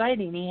type of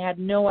society, and he had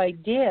no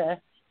idea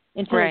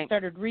until he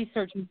started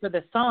researching for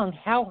the song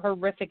how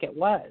horrific it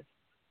was.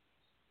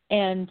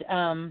 And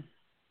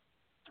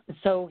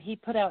so he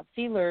put out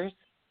feelers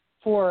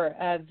for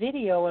a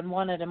video and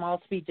wanted them all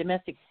to be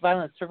domestic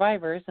violence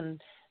survivors.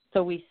 And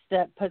so we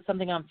put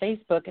something on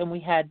Facebook, and we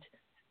had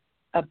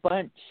a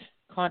bunch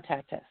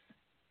contact us.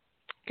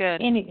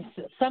 Good.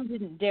 Some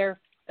didn't dare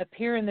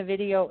appear in the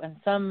video, and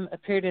some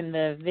appeared in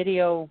the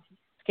video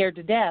scared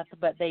to death,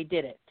 but they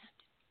did it.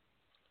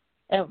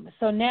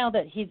 So now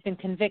that he's been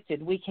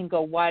convicted, we can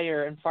go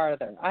wider and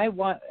farther.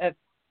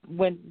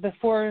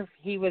 Before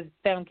he was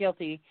found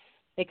guilty,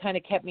 they kind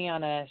of kept me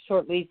on a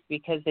short leash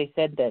because they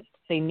said that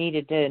they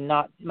needed to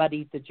not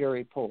muddy the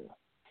jury pool.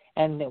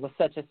 And it was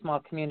such a small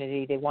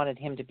community, they wanted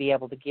him to be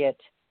able to get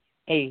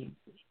a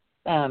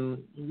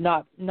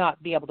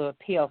not be able to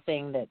appeal,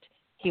 saying that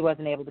he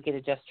wasn't able to get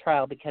a just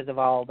trial because of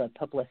all the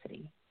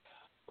publicity.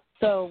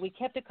 So we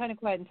kept it kind of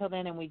quiet until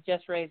then, and we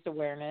just raised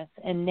awareness.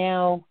 And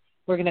now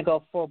we're going to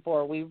go full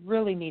bore. We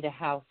really need a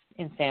house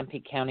in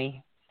Sanpete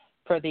County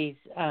for these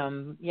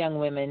young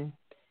women.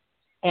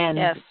 And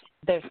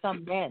there's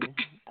some men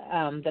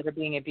that are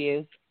being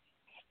abused.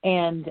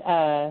 And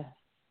the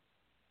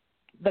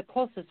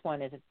closest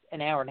one is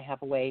an hour and a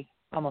half away,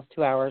 almost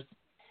 2 hours.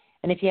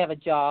 And if you have a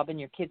job and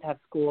your kids have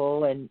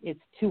school, and it's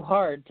too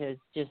hard to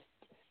just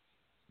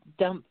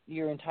dump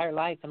your entire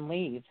life and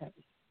leave.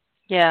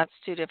 Yeah, it's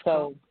too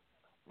difficult. So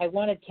I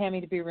wanted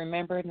Kammie to be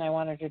remembered, and I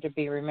wanted her to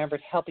be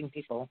remembered helping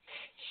people.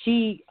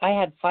 I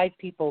had 5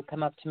 people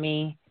come up to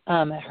me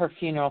at her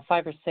funeral,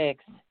 5 or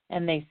 6,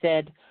 and they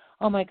said,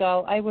 oh, my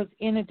God, I was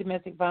in a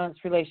domestic violence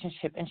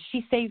relationship, and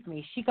she saved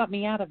me. She got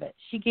me out of it.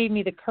 She gave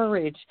me the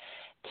courage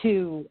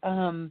to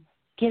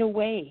get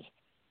away.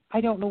 I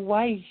don't know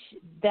why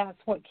that's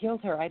what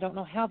killed her. I don't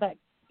know how that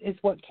is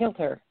what killed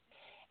her.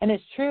 And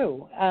it's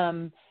true.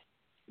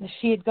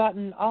 She had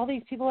gotten all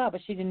these people out,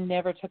 but she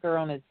never took her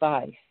own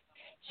advice.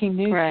 She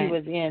knew she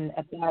was in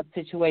a bad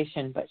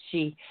situation, but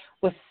she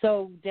was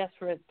so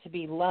desperate to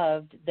be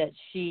loved that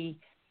she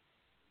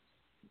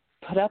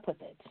put up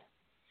with it.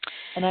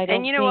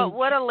 And you know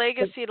what a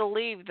legacy to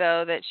leave,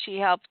 though, that she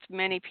helped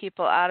many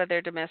people out of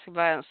their domestic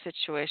violence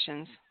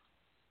situations.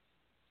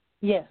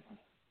 Yes,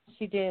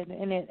 she did,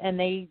 and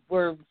they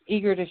were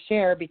eager to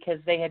share because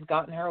they had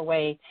gotten her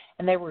away,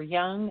 and they were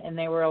young and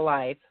they were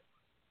alive.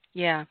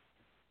 Yeah.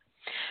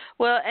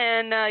 Well,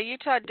 and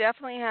Utah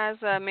definitely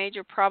has a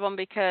major problem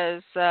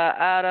because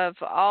out of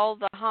all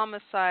the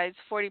homicides,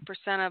 40%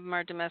 of them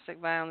are domestic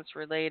violence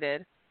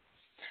related.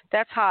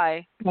 That's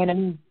high.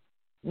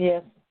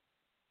 Yes.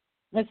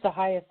 It's the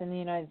highest in the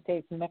United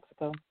States and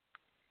Mexico.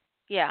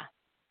 Yeah.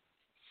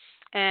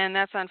 And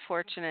that's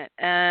unfortunate.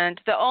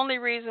 And the only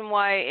reason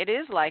why it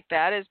is like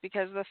that is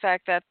because of the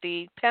fact that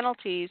the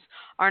penalties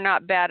are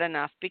not bad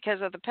enough. Because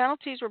if the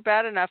penalties were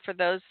bad enough for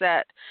those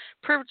that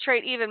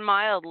perpetrate even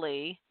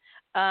mildly,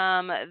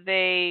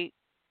 it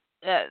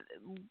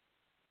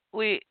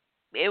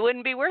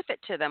wouldn't be worth it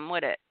to them,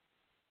 would it?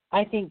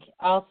 I think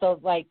also,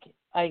 like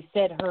I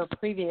said, her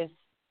previous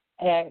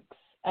ex,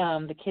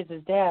 the kids'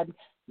 dad,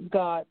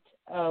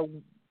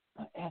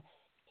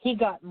 he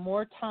got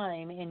more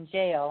time in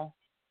jail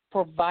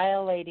for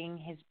violating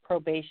his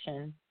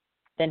probation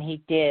than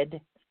he did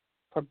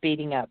for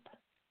beating up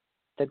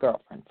the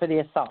girlfriend, for the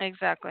assault.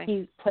 Exactly.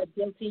 He pled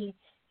guilty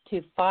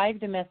to 5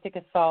 domestic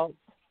assaults,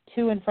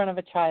 2 in front of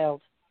a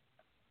child,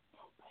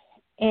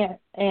 and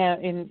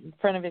in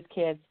front of his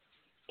kids,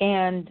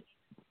 and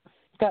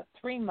got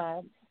 3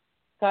 months,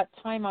 got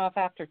time off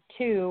after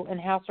 2, and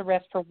house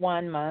arrest for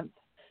 1 month.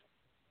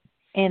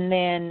 And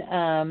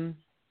then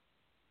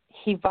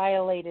he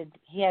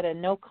had a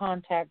no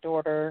contact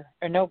order,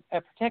 or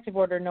a protective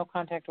order, no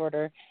contact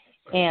order,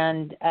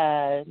 and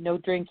no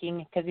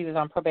drinking because he was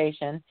on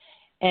probation.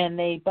 And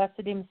they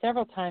busted him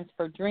several times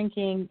for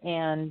drinking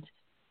and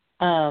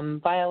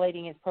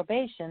violating his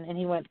probation, and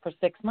he went for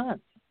 6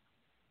 months.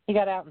 He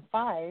got out in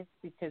 5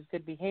 because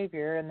good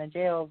behavior and the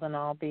jails and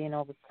all being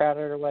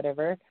overcrowded or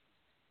whatever.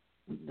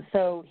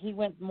 So he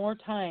went more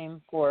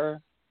time for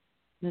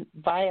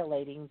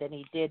violating than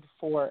he did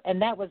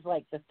and that was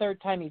like the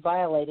 3rd time he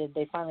violated.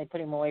 They finally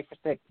put him away for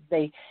 6.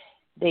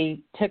 They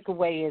took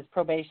away his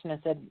probation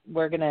and said,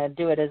 we're going to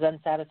do it as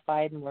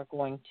unsatisfied, and we're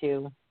going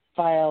to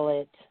file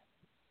it,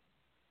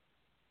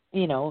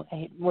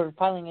 we're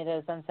filing it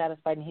as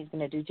unsatisfied, and he's going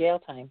to do jail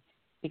time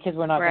because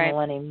we're not going to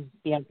let him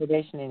be on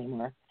probation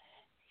anymore.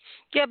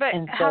 Yeah, but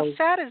how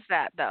sad is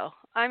that, though?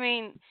 I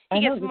mean,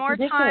 he gets more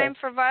time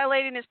for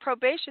violating his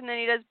probation than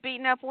he does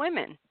beating up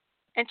women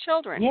and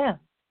children. Yeah.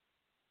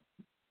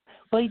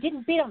 Well, he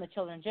didn't beat on the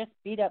children, just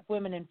beat up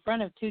women in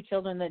front of 2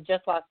 children that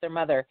just lost their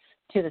mother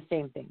to the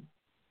same thing.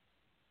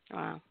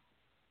 Wow.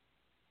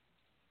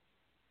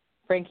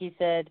 Frankie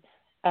said,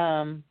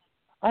 I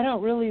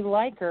don't really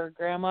like her,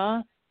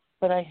 Grandma,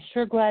 but I'm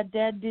sure glad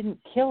Dad didn't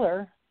kill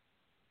her.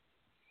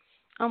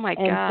 Oh, my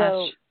gosh.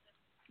 So,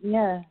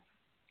 yeah.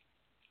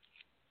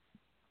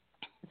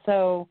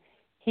 So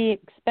he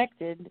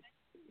expected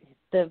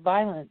the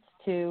violence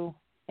to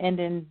end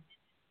in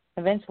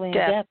eventually in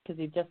death because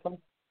he just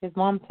lost his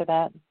mom for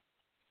that.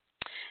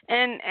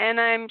 And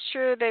I'm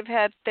sure they've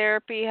had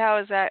therapy. How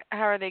is that?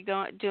 How are they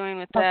doing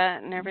with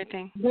that and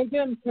everything? They're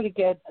doing pretty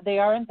good. They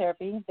are in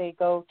therapy. They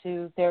go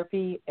to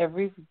therapy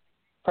every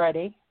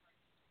Friday.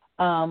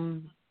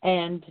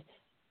 And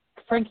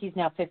Frankie's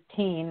now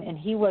 15, and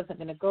he wasn't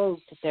going to go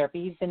to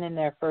therapy. He's been in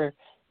there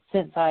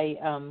since I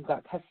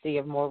got custody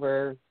of him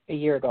over a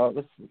year ago. It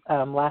was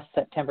last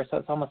September, so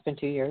it's almost been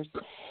 2 years.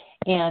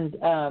 And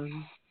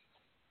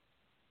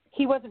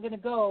he wasn't going to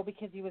go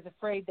because he was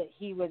afraid that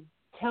he would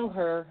tell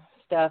her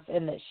stuff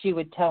and that she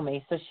would tell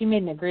me. So she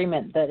made an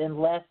agreement that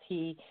unless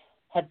he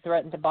had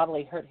threatened to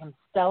bodily hurt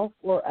himself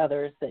or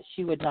others, that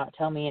she would not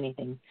tell me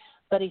anything.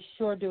 But he's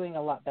sure doing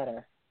a lot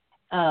better.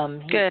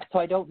 Good. So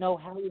I don't know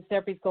how his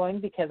therapy's going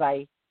because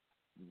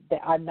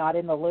I'm not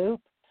in the loop,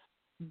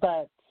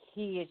 but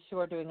he is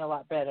sure doing a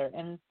lot better.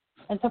 And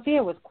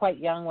Sophia was quite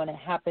young when it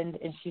happened,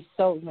 and she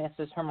so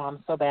misses her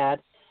mom so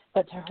bad.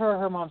 But to her,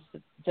 her mom's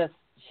just,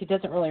 she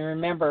doesn't really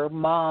remember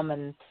mom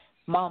and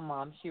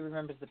mom. She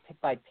remembers the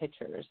by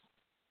pictures.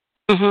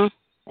 Mhm.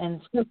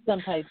 And she'll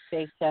sometimes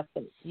say stuff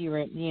that she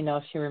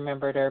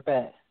remembered her,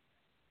 but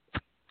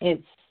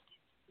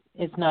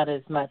it's not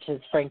as much as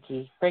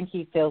Frankie.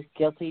 Frankie feels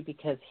guilty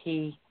because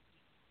he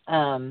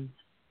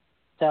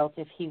felt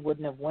if he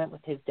wouldn't have went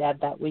with his dad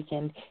that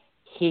weekend,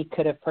 he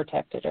could have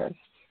protected her.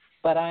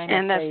 But I'm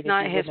afraid that's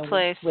not his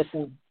place.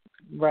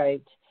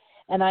 Right.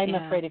 And I'm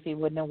afraid if he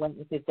wouldn't have went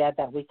with his dad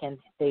that weekend,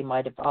 they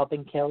might have all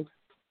been killed.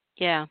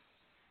 Yeah.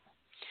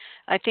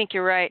 I think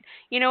you're right.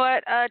 You know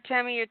what,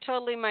 Tammy, you're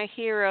totally my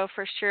hero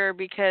for sure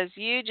because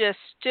you just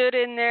stood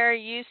in there,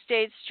 you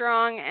stayed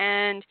strong,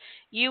 and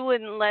you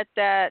wouldn't let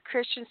that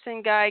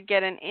Christensen guy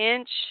get an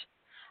inch.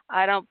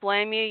 I don't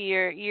blame you.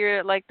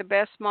 You're like the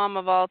best mom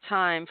of all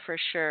time for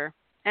sure,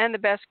 and the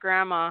best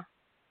grandma.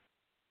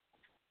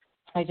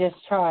 I just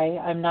try.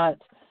 I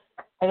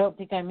don't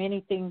think I'm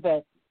anything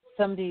but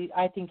somebody.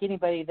 I think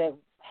anybody that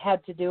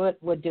had to do it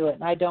would do it,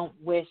 and I don't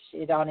wish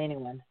it on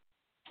anyone.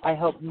 I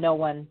hope no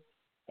one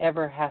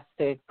ever has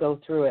to go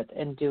through it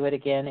and do it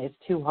again. It's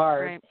too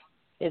hard. Right.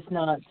 It's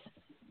not.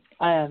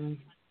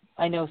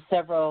 I know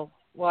several.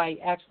 Well, I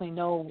actually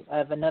know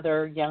of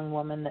another young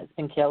woman that's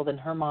been killed, and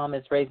her mom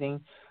is raising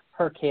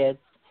her kids,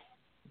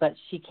 but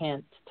she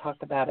can't talk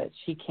about it.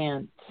 She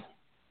can't.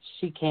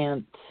 She's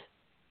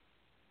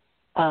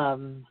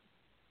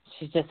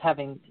just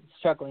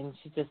struggling.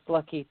 She's just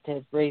lucky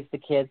to raise the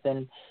kids,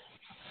 and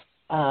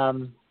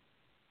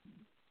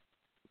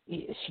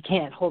she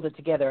can't hold it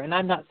together. And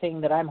I'm not saying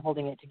that I'm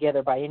holding it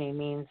together by any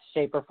means,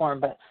 shape, or form,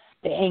 but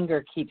the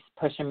anger keeps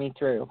pushing me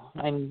through.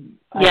 I'm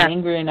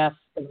angry enough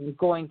that I'm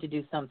going to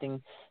do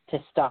something to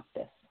stop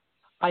this.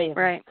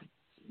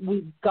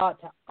 We've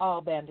got to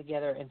all band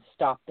together and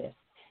stop this.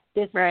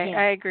 This can't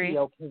I agree. be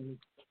okay.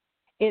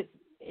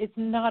 It's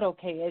not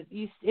okay.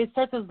 It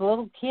starts with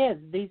little kids.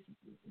 These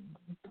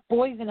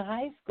boys in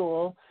high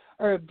school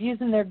are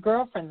abusing their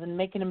girlfriends and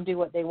making them do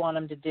what they want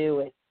them to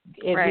do.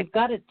 We've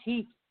got to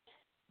teach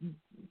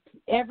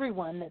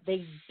everyone that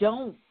they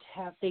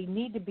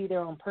need to be their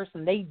own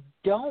person. They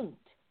don't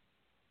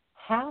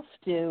have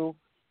to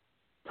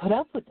put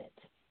up with it.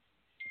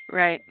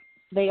 Right.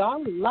 They are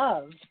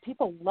loved.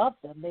 People love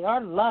them. They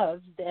are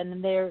loved,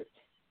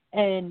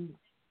 and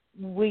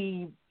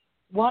we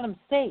want them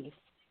safe.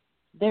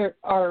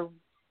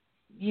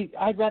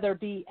 I'd rather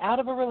be out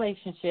of a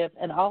relationship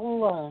and all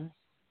alone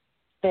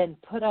than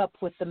put up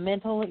with the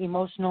mental,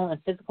 emotional,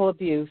 and physical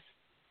abuse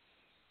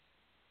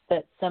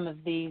that some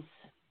of these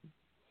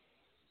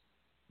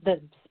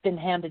that's been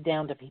handed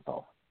down to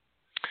people.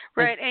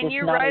 Right, and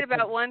you're right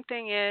about one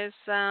thing is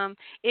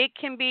they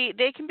can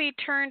be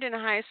turned in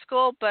high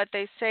school, but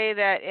they say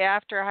that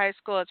after high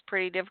school it's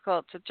pretty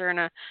difficult to turn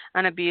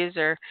an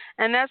abuser.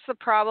 And that's the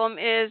problem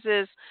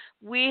is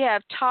we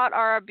have taught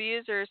our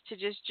abusers to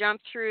just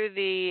jump through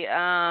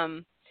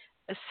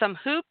some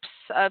hoops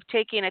of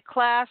taking a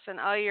class and,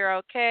 oh, you're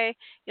okay,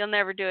 you'll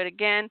never do it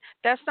again.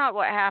 That's not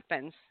what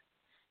happens.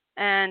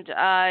 And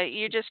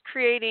you're just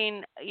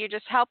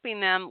helping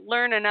them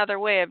learn another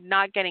way of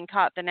not getting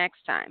caught the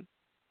next time.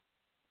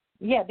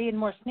 Yeah, being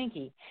more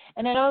sneaky.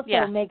 And it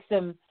also makes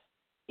them,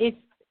 if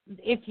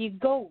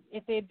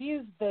they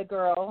abuse the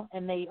girl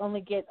and they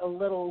only get a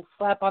little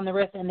slap on the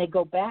wrist and they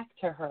go back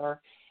to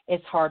her,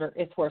 it's harder,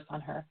 it's worse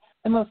on her.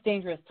 The most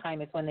dangerous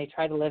time is when they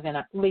try to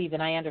leave,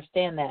 and I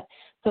understand that.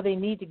 So they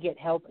need to get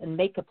help and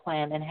make a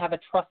plan and have a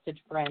trusted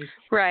friend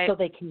so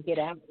they can get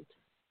out.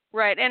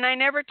 Right, and I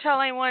never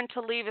tell anyone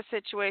to leave a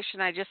situation.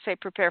 I just say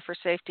prepare for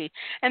safety.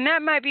 And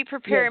that might be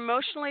prepare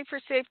emotionally for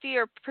safety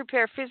or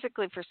prepare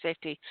physically for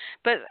safety.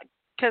 But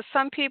because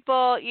some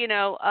people,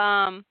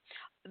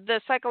 the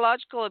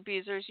psychological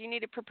abusers, you need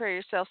to prepare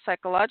yourself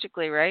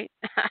psychologically, right?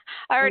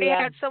 I already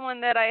had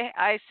someone that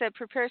I said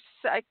prepare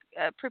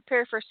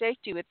for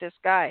safety with this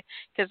guy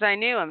because I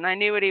knew him and I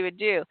knew what he would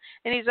do.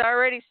 And he's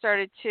already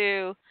started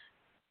to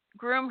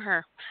groom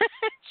her.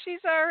 She's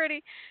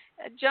already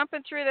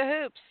jumping through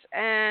the hoops,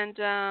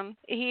 and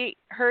he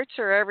hurts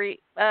her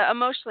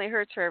emotionally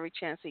hurts her every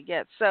chance he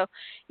gets. So,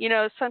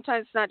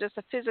 sometimes it's not just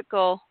a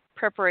physical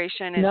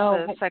preparation; it's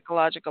a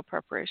psychological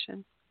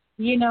preparation.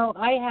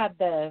 I had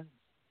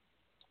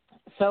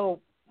so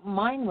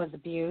mine was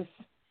abuse.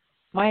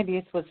 My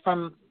abuse was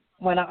from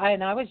when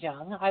I was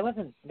young. I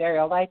wasn't very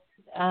old.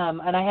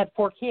 And I had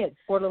 4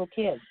 little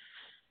kids,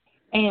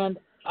 and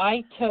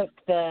I took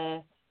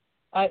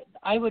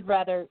I would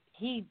rather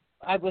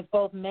I was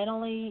both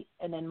mentally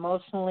and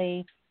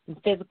emotionally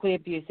and physically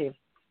abusive,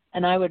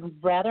 and I would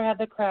rather have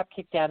the crap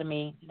kicked out of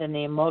me than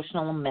the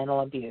emotional and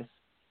mental abuse.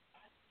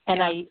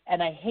 And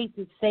I hate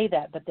to say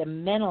that, but the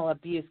mental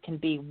abuse can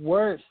be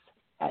worse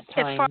at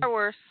times. It's far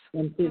worse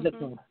than physical.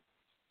 Mm-hmm.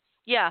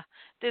 Yeah,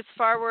 it's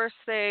far worse.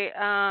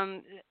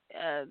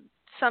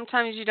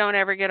 Sometimes you don't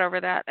ever get over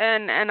that,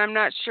 and I'm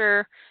not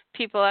sure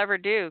people ever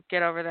do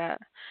get over that.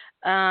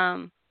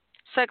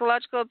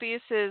 Psychological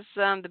abuse is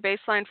the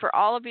baseline for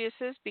all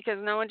abuses, because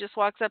no one just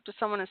walks up to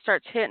someone and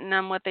starts hitting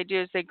them. What they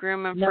do is they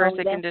groom them first,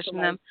 they condition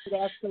them. It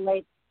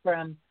escalates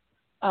from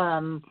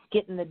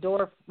getting the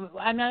door.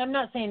 I'm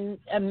not saying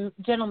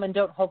gentlemen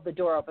don't hold the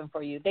door open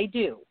for you. They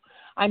do.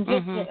 I'm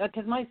just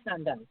because my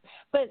son does.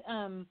 But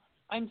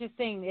I'm just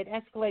saying it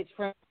escalates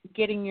from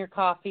getting your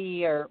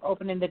coffee or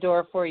opening the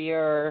door for you.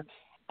 Or,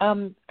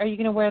 are you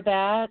going to wear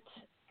that?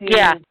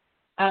 Yeah.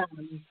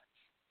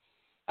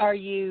 Are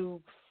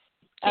you?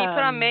 Can you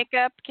put on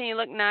makeup? Can you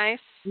look nice?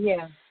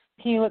 Yeah.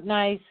 Can you look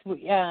nice?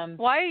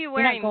 Why are you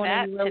wearing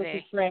that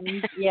today?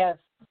 Yes.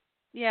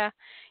 Yeah.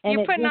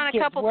 You're putting on a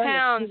couple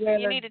pounds.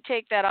 You need to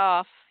take that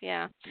off.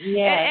 Yeah.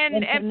 Yeah.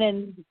 And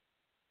then.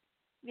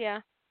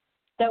 Yeah.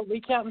 They'll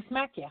reach out and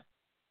smack you.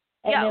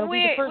 And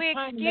we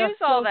excuse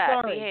all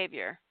that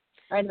behavior.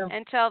 I know.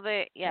 Until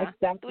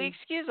exactly. We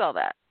excuse all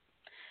that.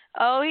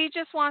 Oh, he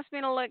just wants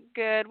me to look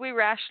good. We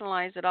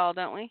rationalize it all,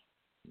 don't we?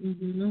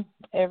 Mhm.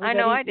 I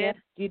know I did.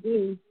 Yes, you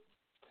do.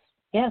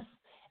 Yes,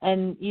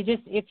 and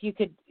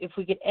if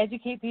we could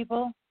educate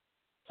people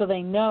so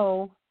they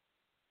know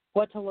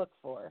what to look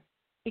for,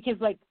 because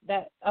like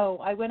that. Oh,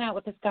 I went out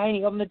with this guy and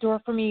he opened the door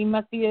for me. He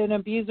must be an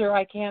abuser.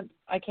 I can't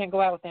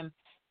go out with him.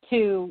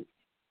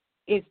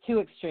 Is too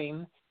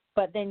extreme.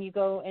 But then you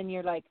go and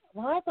you're like,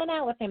 well, I went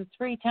out with him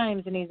 3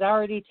 times and he's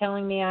already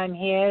telling me I'm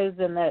his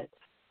and that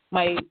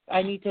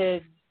I need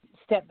to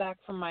step back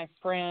from my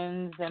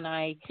friends and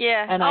he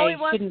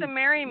wants to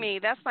marry me.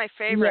 That's my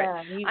favorite.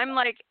 Yeah, I'm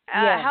like,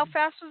 how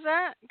fast was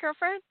that,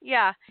 girlfriend?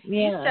 Yeah.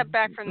 You step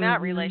back from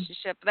that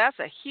relationship. That's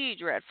a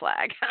huge red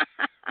flag.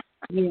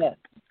 Yeah.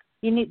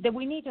 We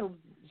need to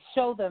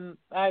show them,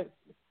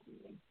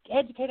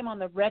 educate them on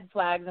the red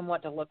flags and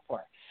what to look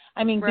for.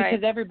 I mean,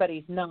 because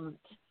everybody's not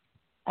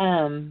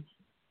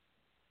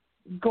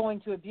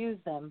going to abuse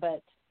them,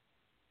 but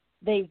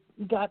they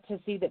got to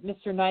see that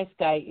Mr. Nice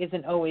Guy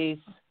isn't always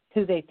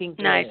who they think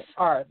they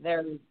are.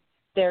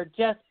 They're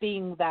just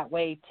being that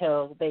way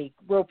till they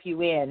rope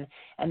you in,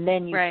 and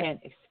then you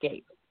can't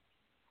escape.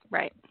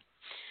 Right.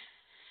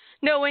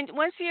 No,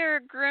 once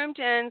you're groomed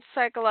and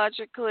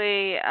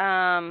psychologically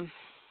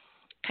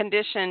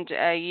conditioned,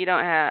 you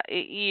don't have.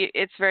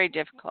 It's very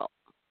difficult.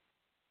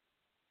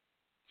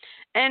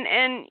 And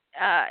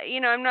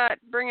I'm not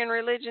bringing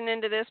religion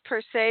into this per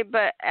se,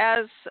 but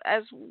as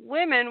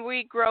women,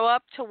 we grow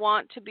up to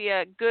want to be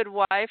a good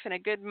wife and a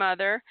good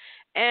mother,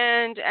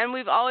 and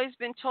we've always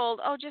been told,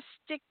 oh, just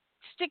stick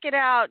it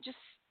out, just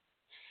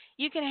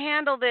you can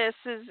handle this,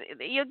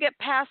 you'll get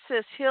past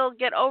this, he'll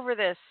get over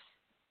this.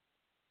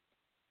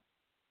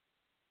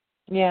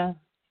 Yeah.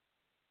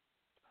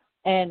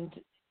 And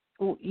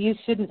you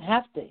shouldn't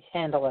have to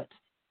handle it.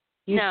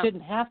 You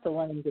shouldn't have to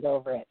let him get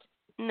over it.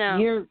 No.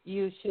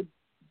 You should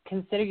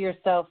consider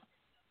yourself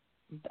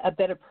a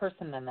better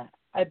person than that.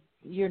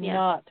 You're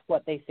not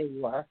what they say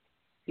you are.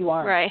 You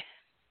aren't. Right.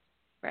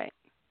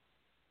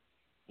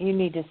 You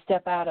need to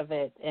step out of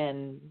it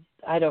and,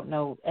 I don't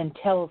know, and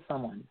tell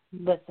someone.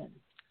 Listen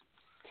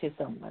to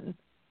someone.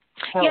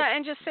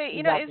 And just say,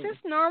 is this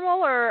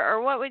normal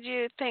or what would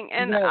you think?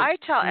 And I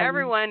tell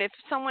everyone, if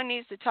someone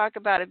needs to talk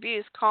about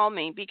abuse, call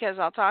me because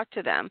I'll talk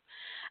to them.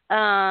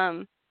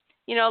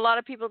 A lot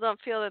of people don't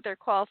feel that they're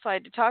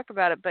qualified to talk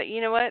about it, but you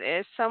know what?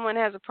 If someone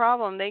has a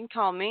problem, they can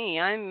call me.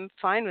 I'm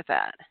fine with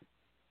that.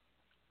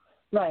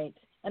 Right.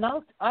 And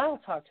I'll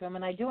talk to him,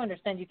 and I do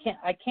understand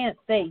I can't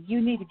say you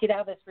need to get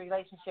out of this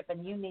relationship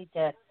and you need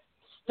to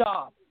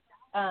stop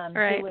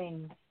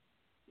doing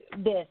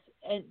this.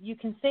 And you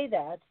can say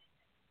that,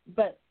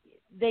 but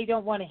they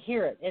don't want to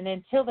hear it. And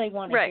until they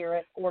want to hear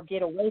it or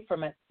get away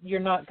from it, you're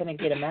not going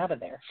to get them out of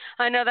there.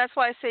 I know. That's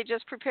why I say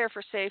just prepare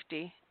for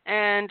safety.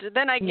 And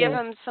then I give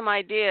them some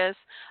ideas.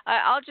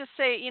 I'll just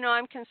say,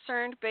 I'm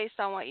concerned based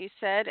on what you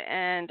said,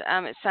 and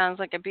it sounds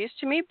like abuse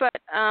to me, but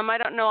I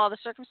don't know all the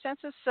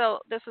circumstances, so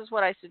this is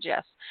what I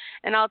suggest.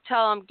 And I'll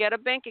tell them, get a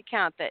bank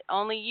account that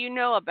only you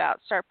know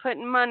about. Start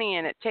putting money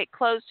in it. Take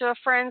clothes to a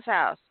friend's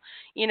house.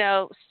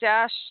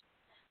 Stash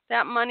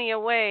that money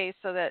away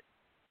so that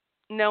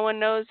no one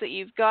knows that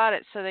you've got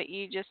it, so that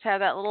you just have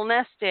that little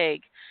nest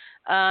egg.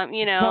 Tell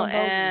no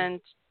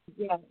and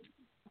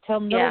tell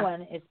no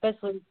one,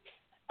 especially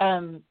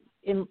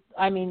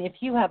if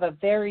you have a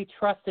very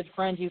trusted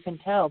friend you can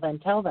tell, then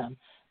tell them.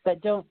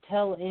 But don't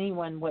tell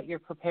anyone what you're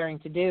preparing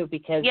to do,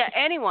 because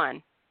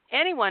anyone,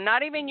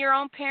 not even your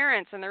own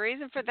parents. And the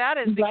reason for that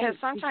is because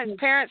sometimes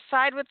parents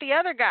side with the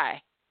other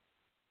guy.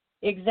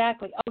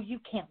 Exactly. Oh, you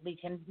can't leave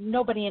him.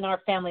 Nobody in our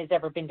family has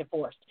ever been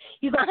divorced.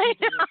 You got to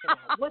do this.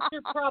 What's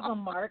your problem,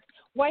 Mark?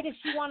 Why does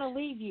she want to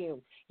leave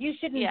you? You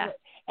shouldn't. Yeah.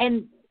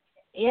 And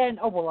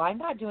I'm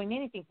not doing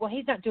anything. Well,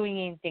 he's not doing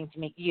anything to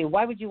me.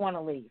 Why would you want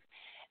to leave?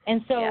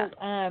 And so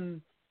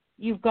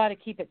you've got to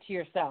keep it to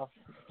yourself.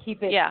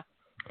 Keep it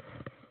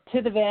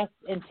to the vest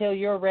until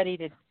you're ready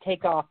to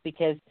take off,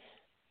 because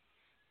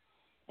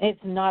it's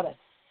not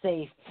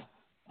safe.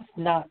 It's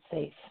not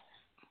safe.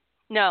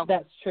 No.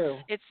 That's true.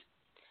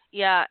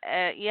 You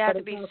have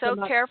to be so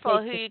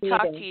careful who you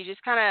talk to. You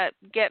just kind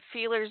of get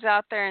feelers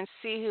out there and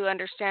see who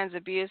understands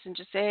abuse, and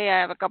just say, hey,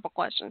 I have a couple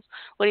questions.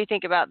 What do you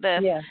think about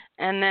this? Yeah.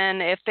 And then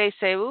if they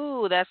say,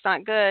 ooh, that's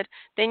not good,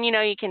 then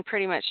you can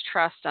pretty much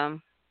trust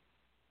them.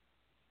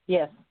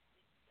 Yes.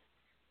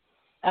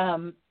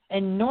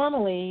 And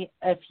normally,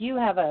 if you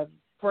have a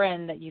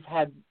friend that you've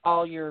had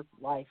all your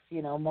life,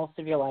 most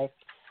of your life,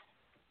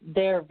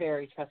 they're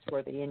very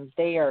trustworthy, and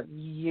they are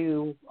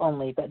you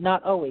only, but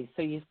not always.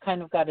 So you've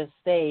kind of got to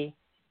stay,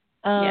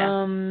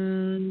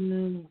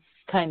 kind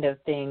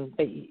of thing.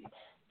 But you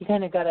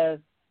kind of got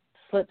to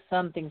slip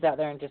some things out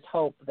there and just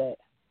hope that.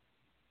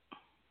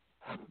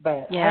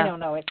 But I don't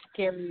know. It's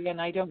scary,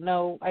 and I don't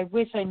know. I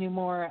wish I knew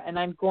more, and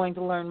I'm going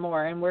to learn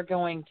more, and we're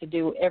going to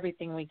do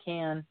everything we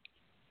can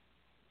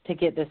to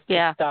get this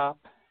to stop.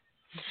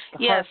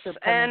 Yes,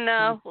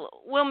 and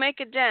we'll make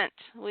a dent.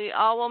 We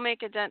all will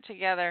make a dent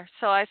together.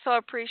 So I so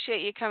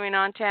appreciate you coming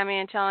on, Tammy,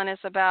 and telling us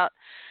about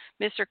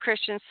Mr.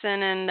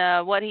 Christensen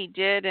and what he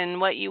did and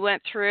what you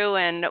went through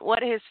and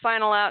what his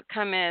final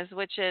outcome is,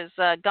 which is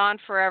gone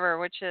forever,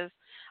 which is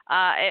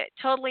it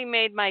totally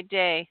made my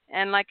day.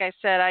 And like I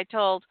said, I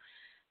told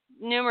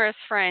numerous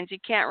friends, you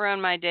can't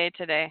ruin my day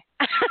today.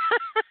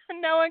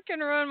 No one can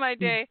ruin my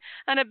day.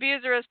 An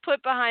abuser is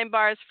put behind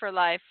bars for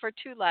life, for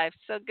 2 lives.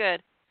 So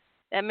good.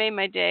 That made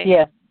my day.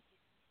 Yeah.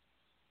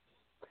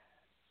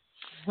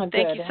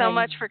 Thank you so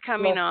much for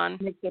coming on.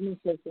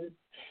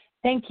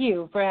 Thank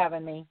you for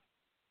having me.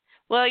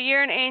 Well,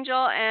 you're an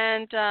angel,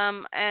 and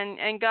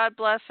God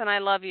bless, and I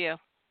love you.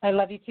 I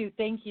love you too.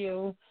 Thank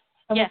you.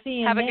 And we'll see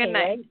you in May, have a good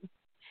night. Right?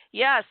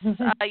 Yes,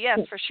 yes,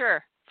 for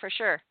sure.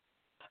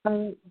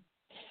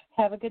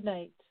 Have a good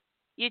night.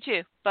 You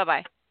too.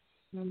 Bye-bye.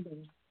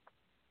 Mm-hmm.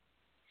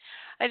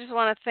 I just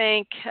want to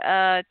thank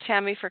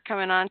Tammy for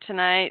coming on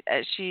tonight.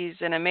 She's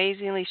an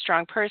amazingly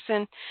strong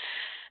person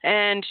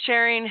and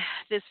sharing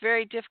this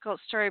very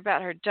difficult story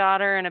about her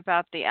daughter and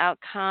about the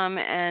outcome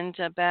and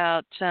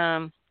about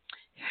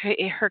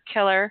her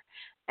killer.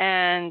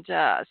 And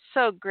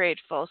so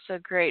grateful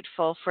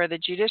for the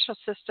judicial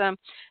system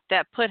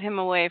that put him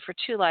away for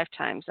 2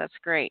 lifetimes. That's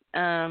great.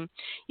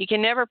 You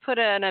can never put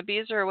an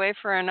abuser away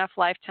for enough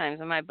lifetimes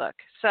in my book.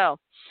 So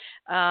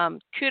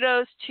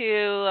kudos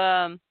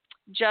to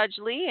Judge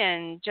Lee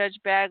and Judge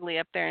Bagley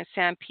up there in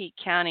San Pete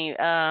County.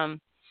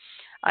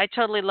 I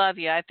totally love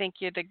you. I think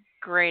you're the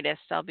greatest.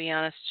 I'll be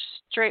honest,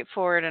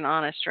 straightforward and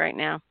honest right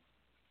now.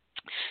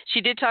 She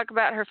did talk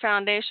about her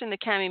foundation, the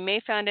Kammie Mae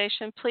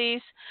Foundation.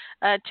 Please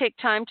take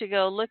time to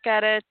go look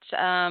at it.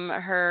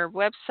 Her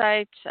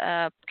website,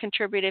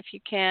 contribute if you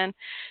can.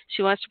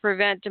 She wants to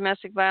prevent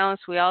domestic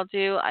violence. We all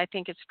do. I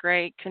think it's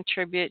great.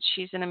 Contribute.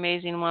 She's an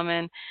amazing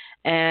woman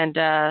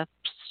and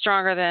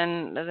stronger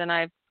than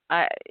I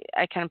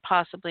can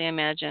possibly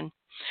imagine.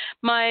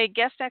 My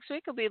guest next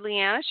week will be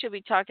Leanna. She'll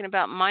be talking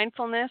about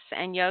mindfulness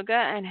and yoga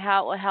and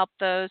how it will help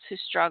those who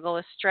struggle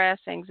with stress,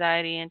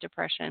 anxiety, and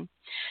depression.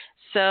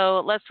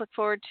 So let's look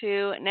forward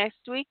to next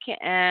week,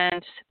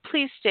 and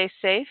please stay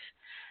safe.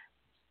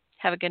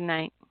 Have a good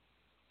night.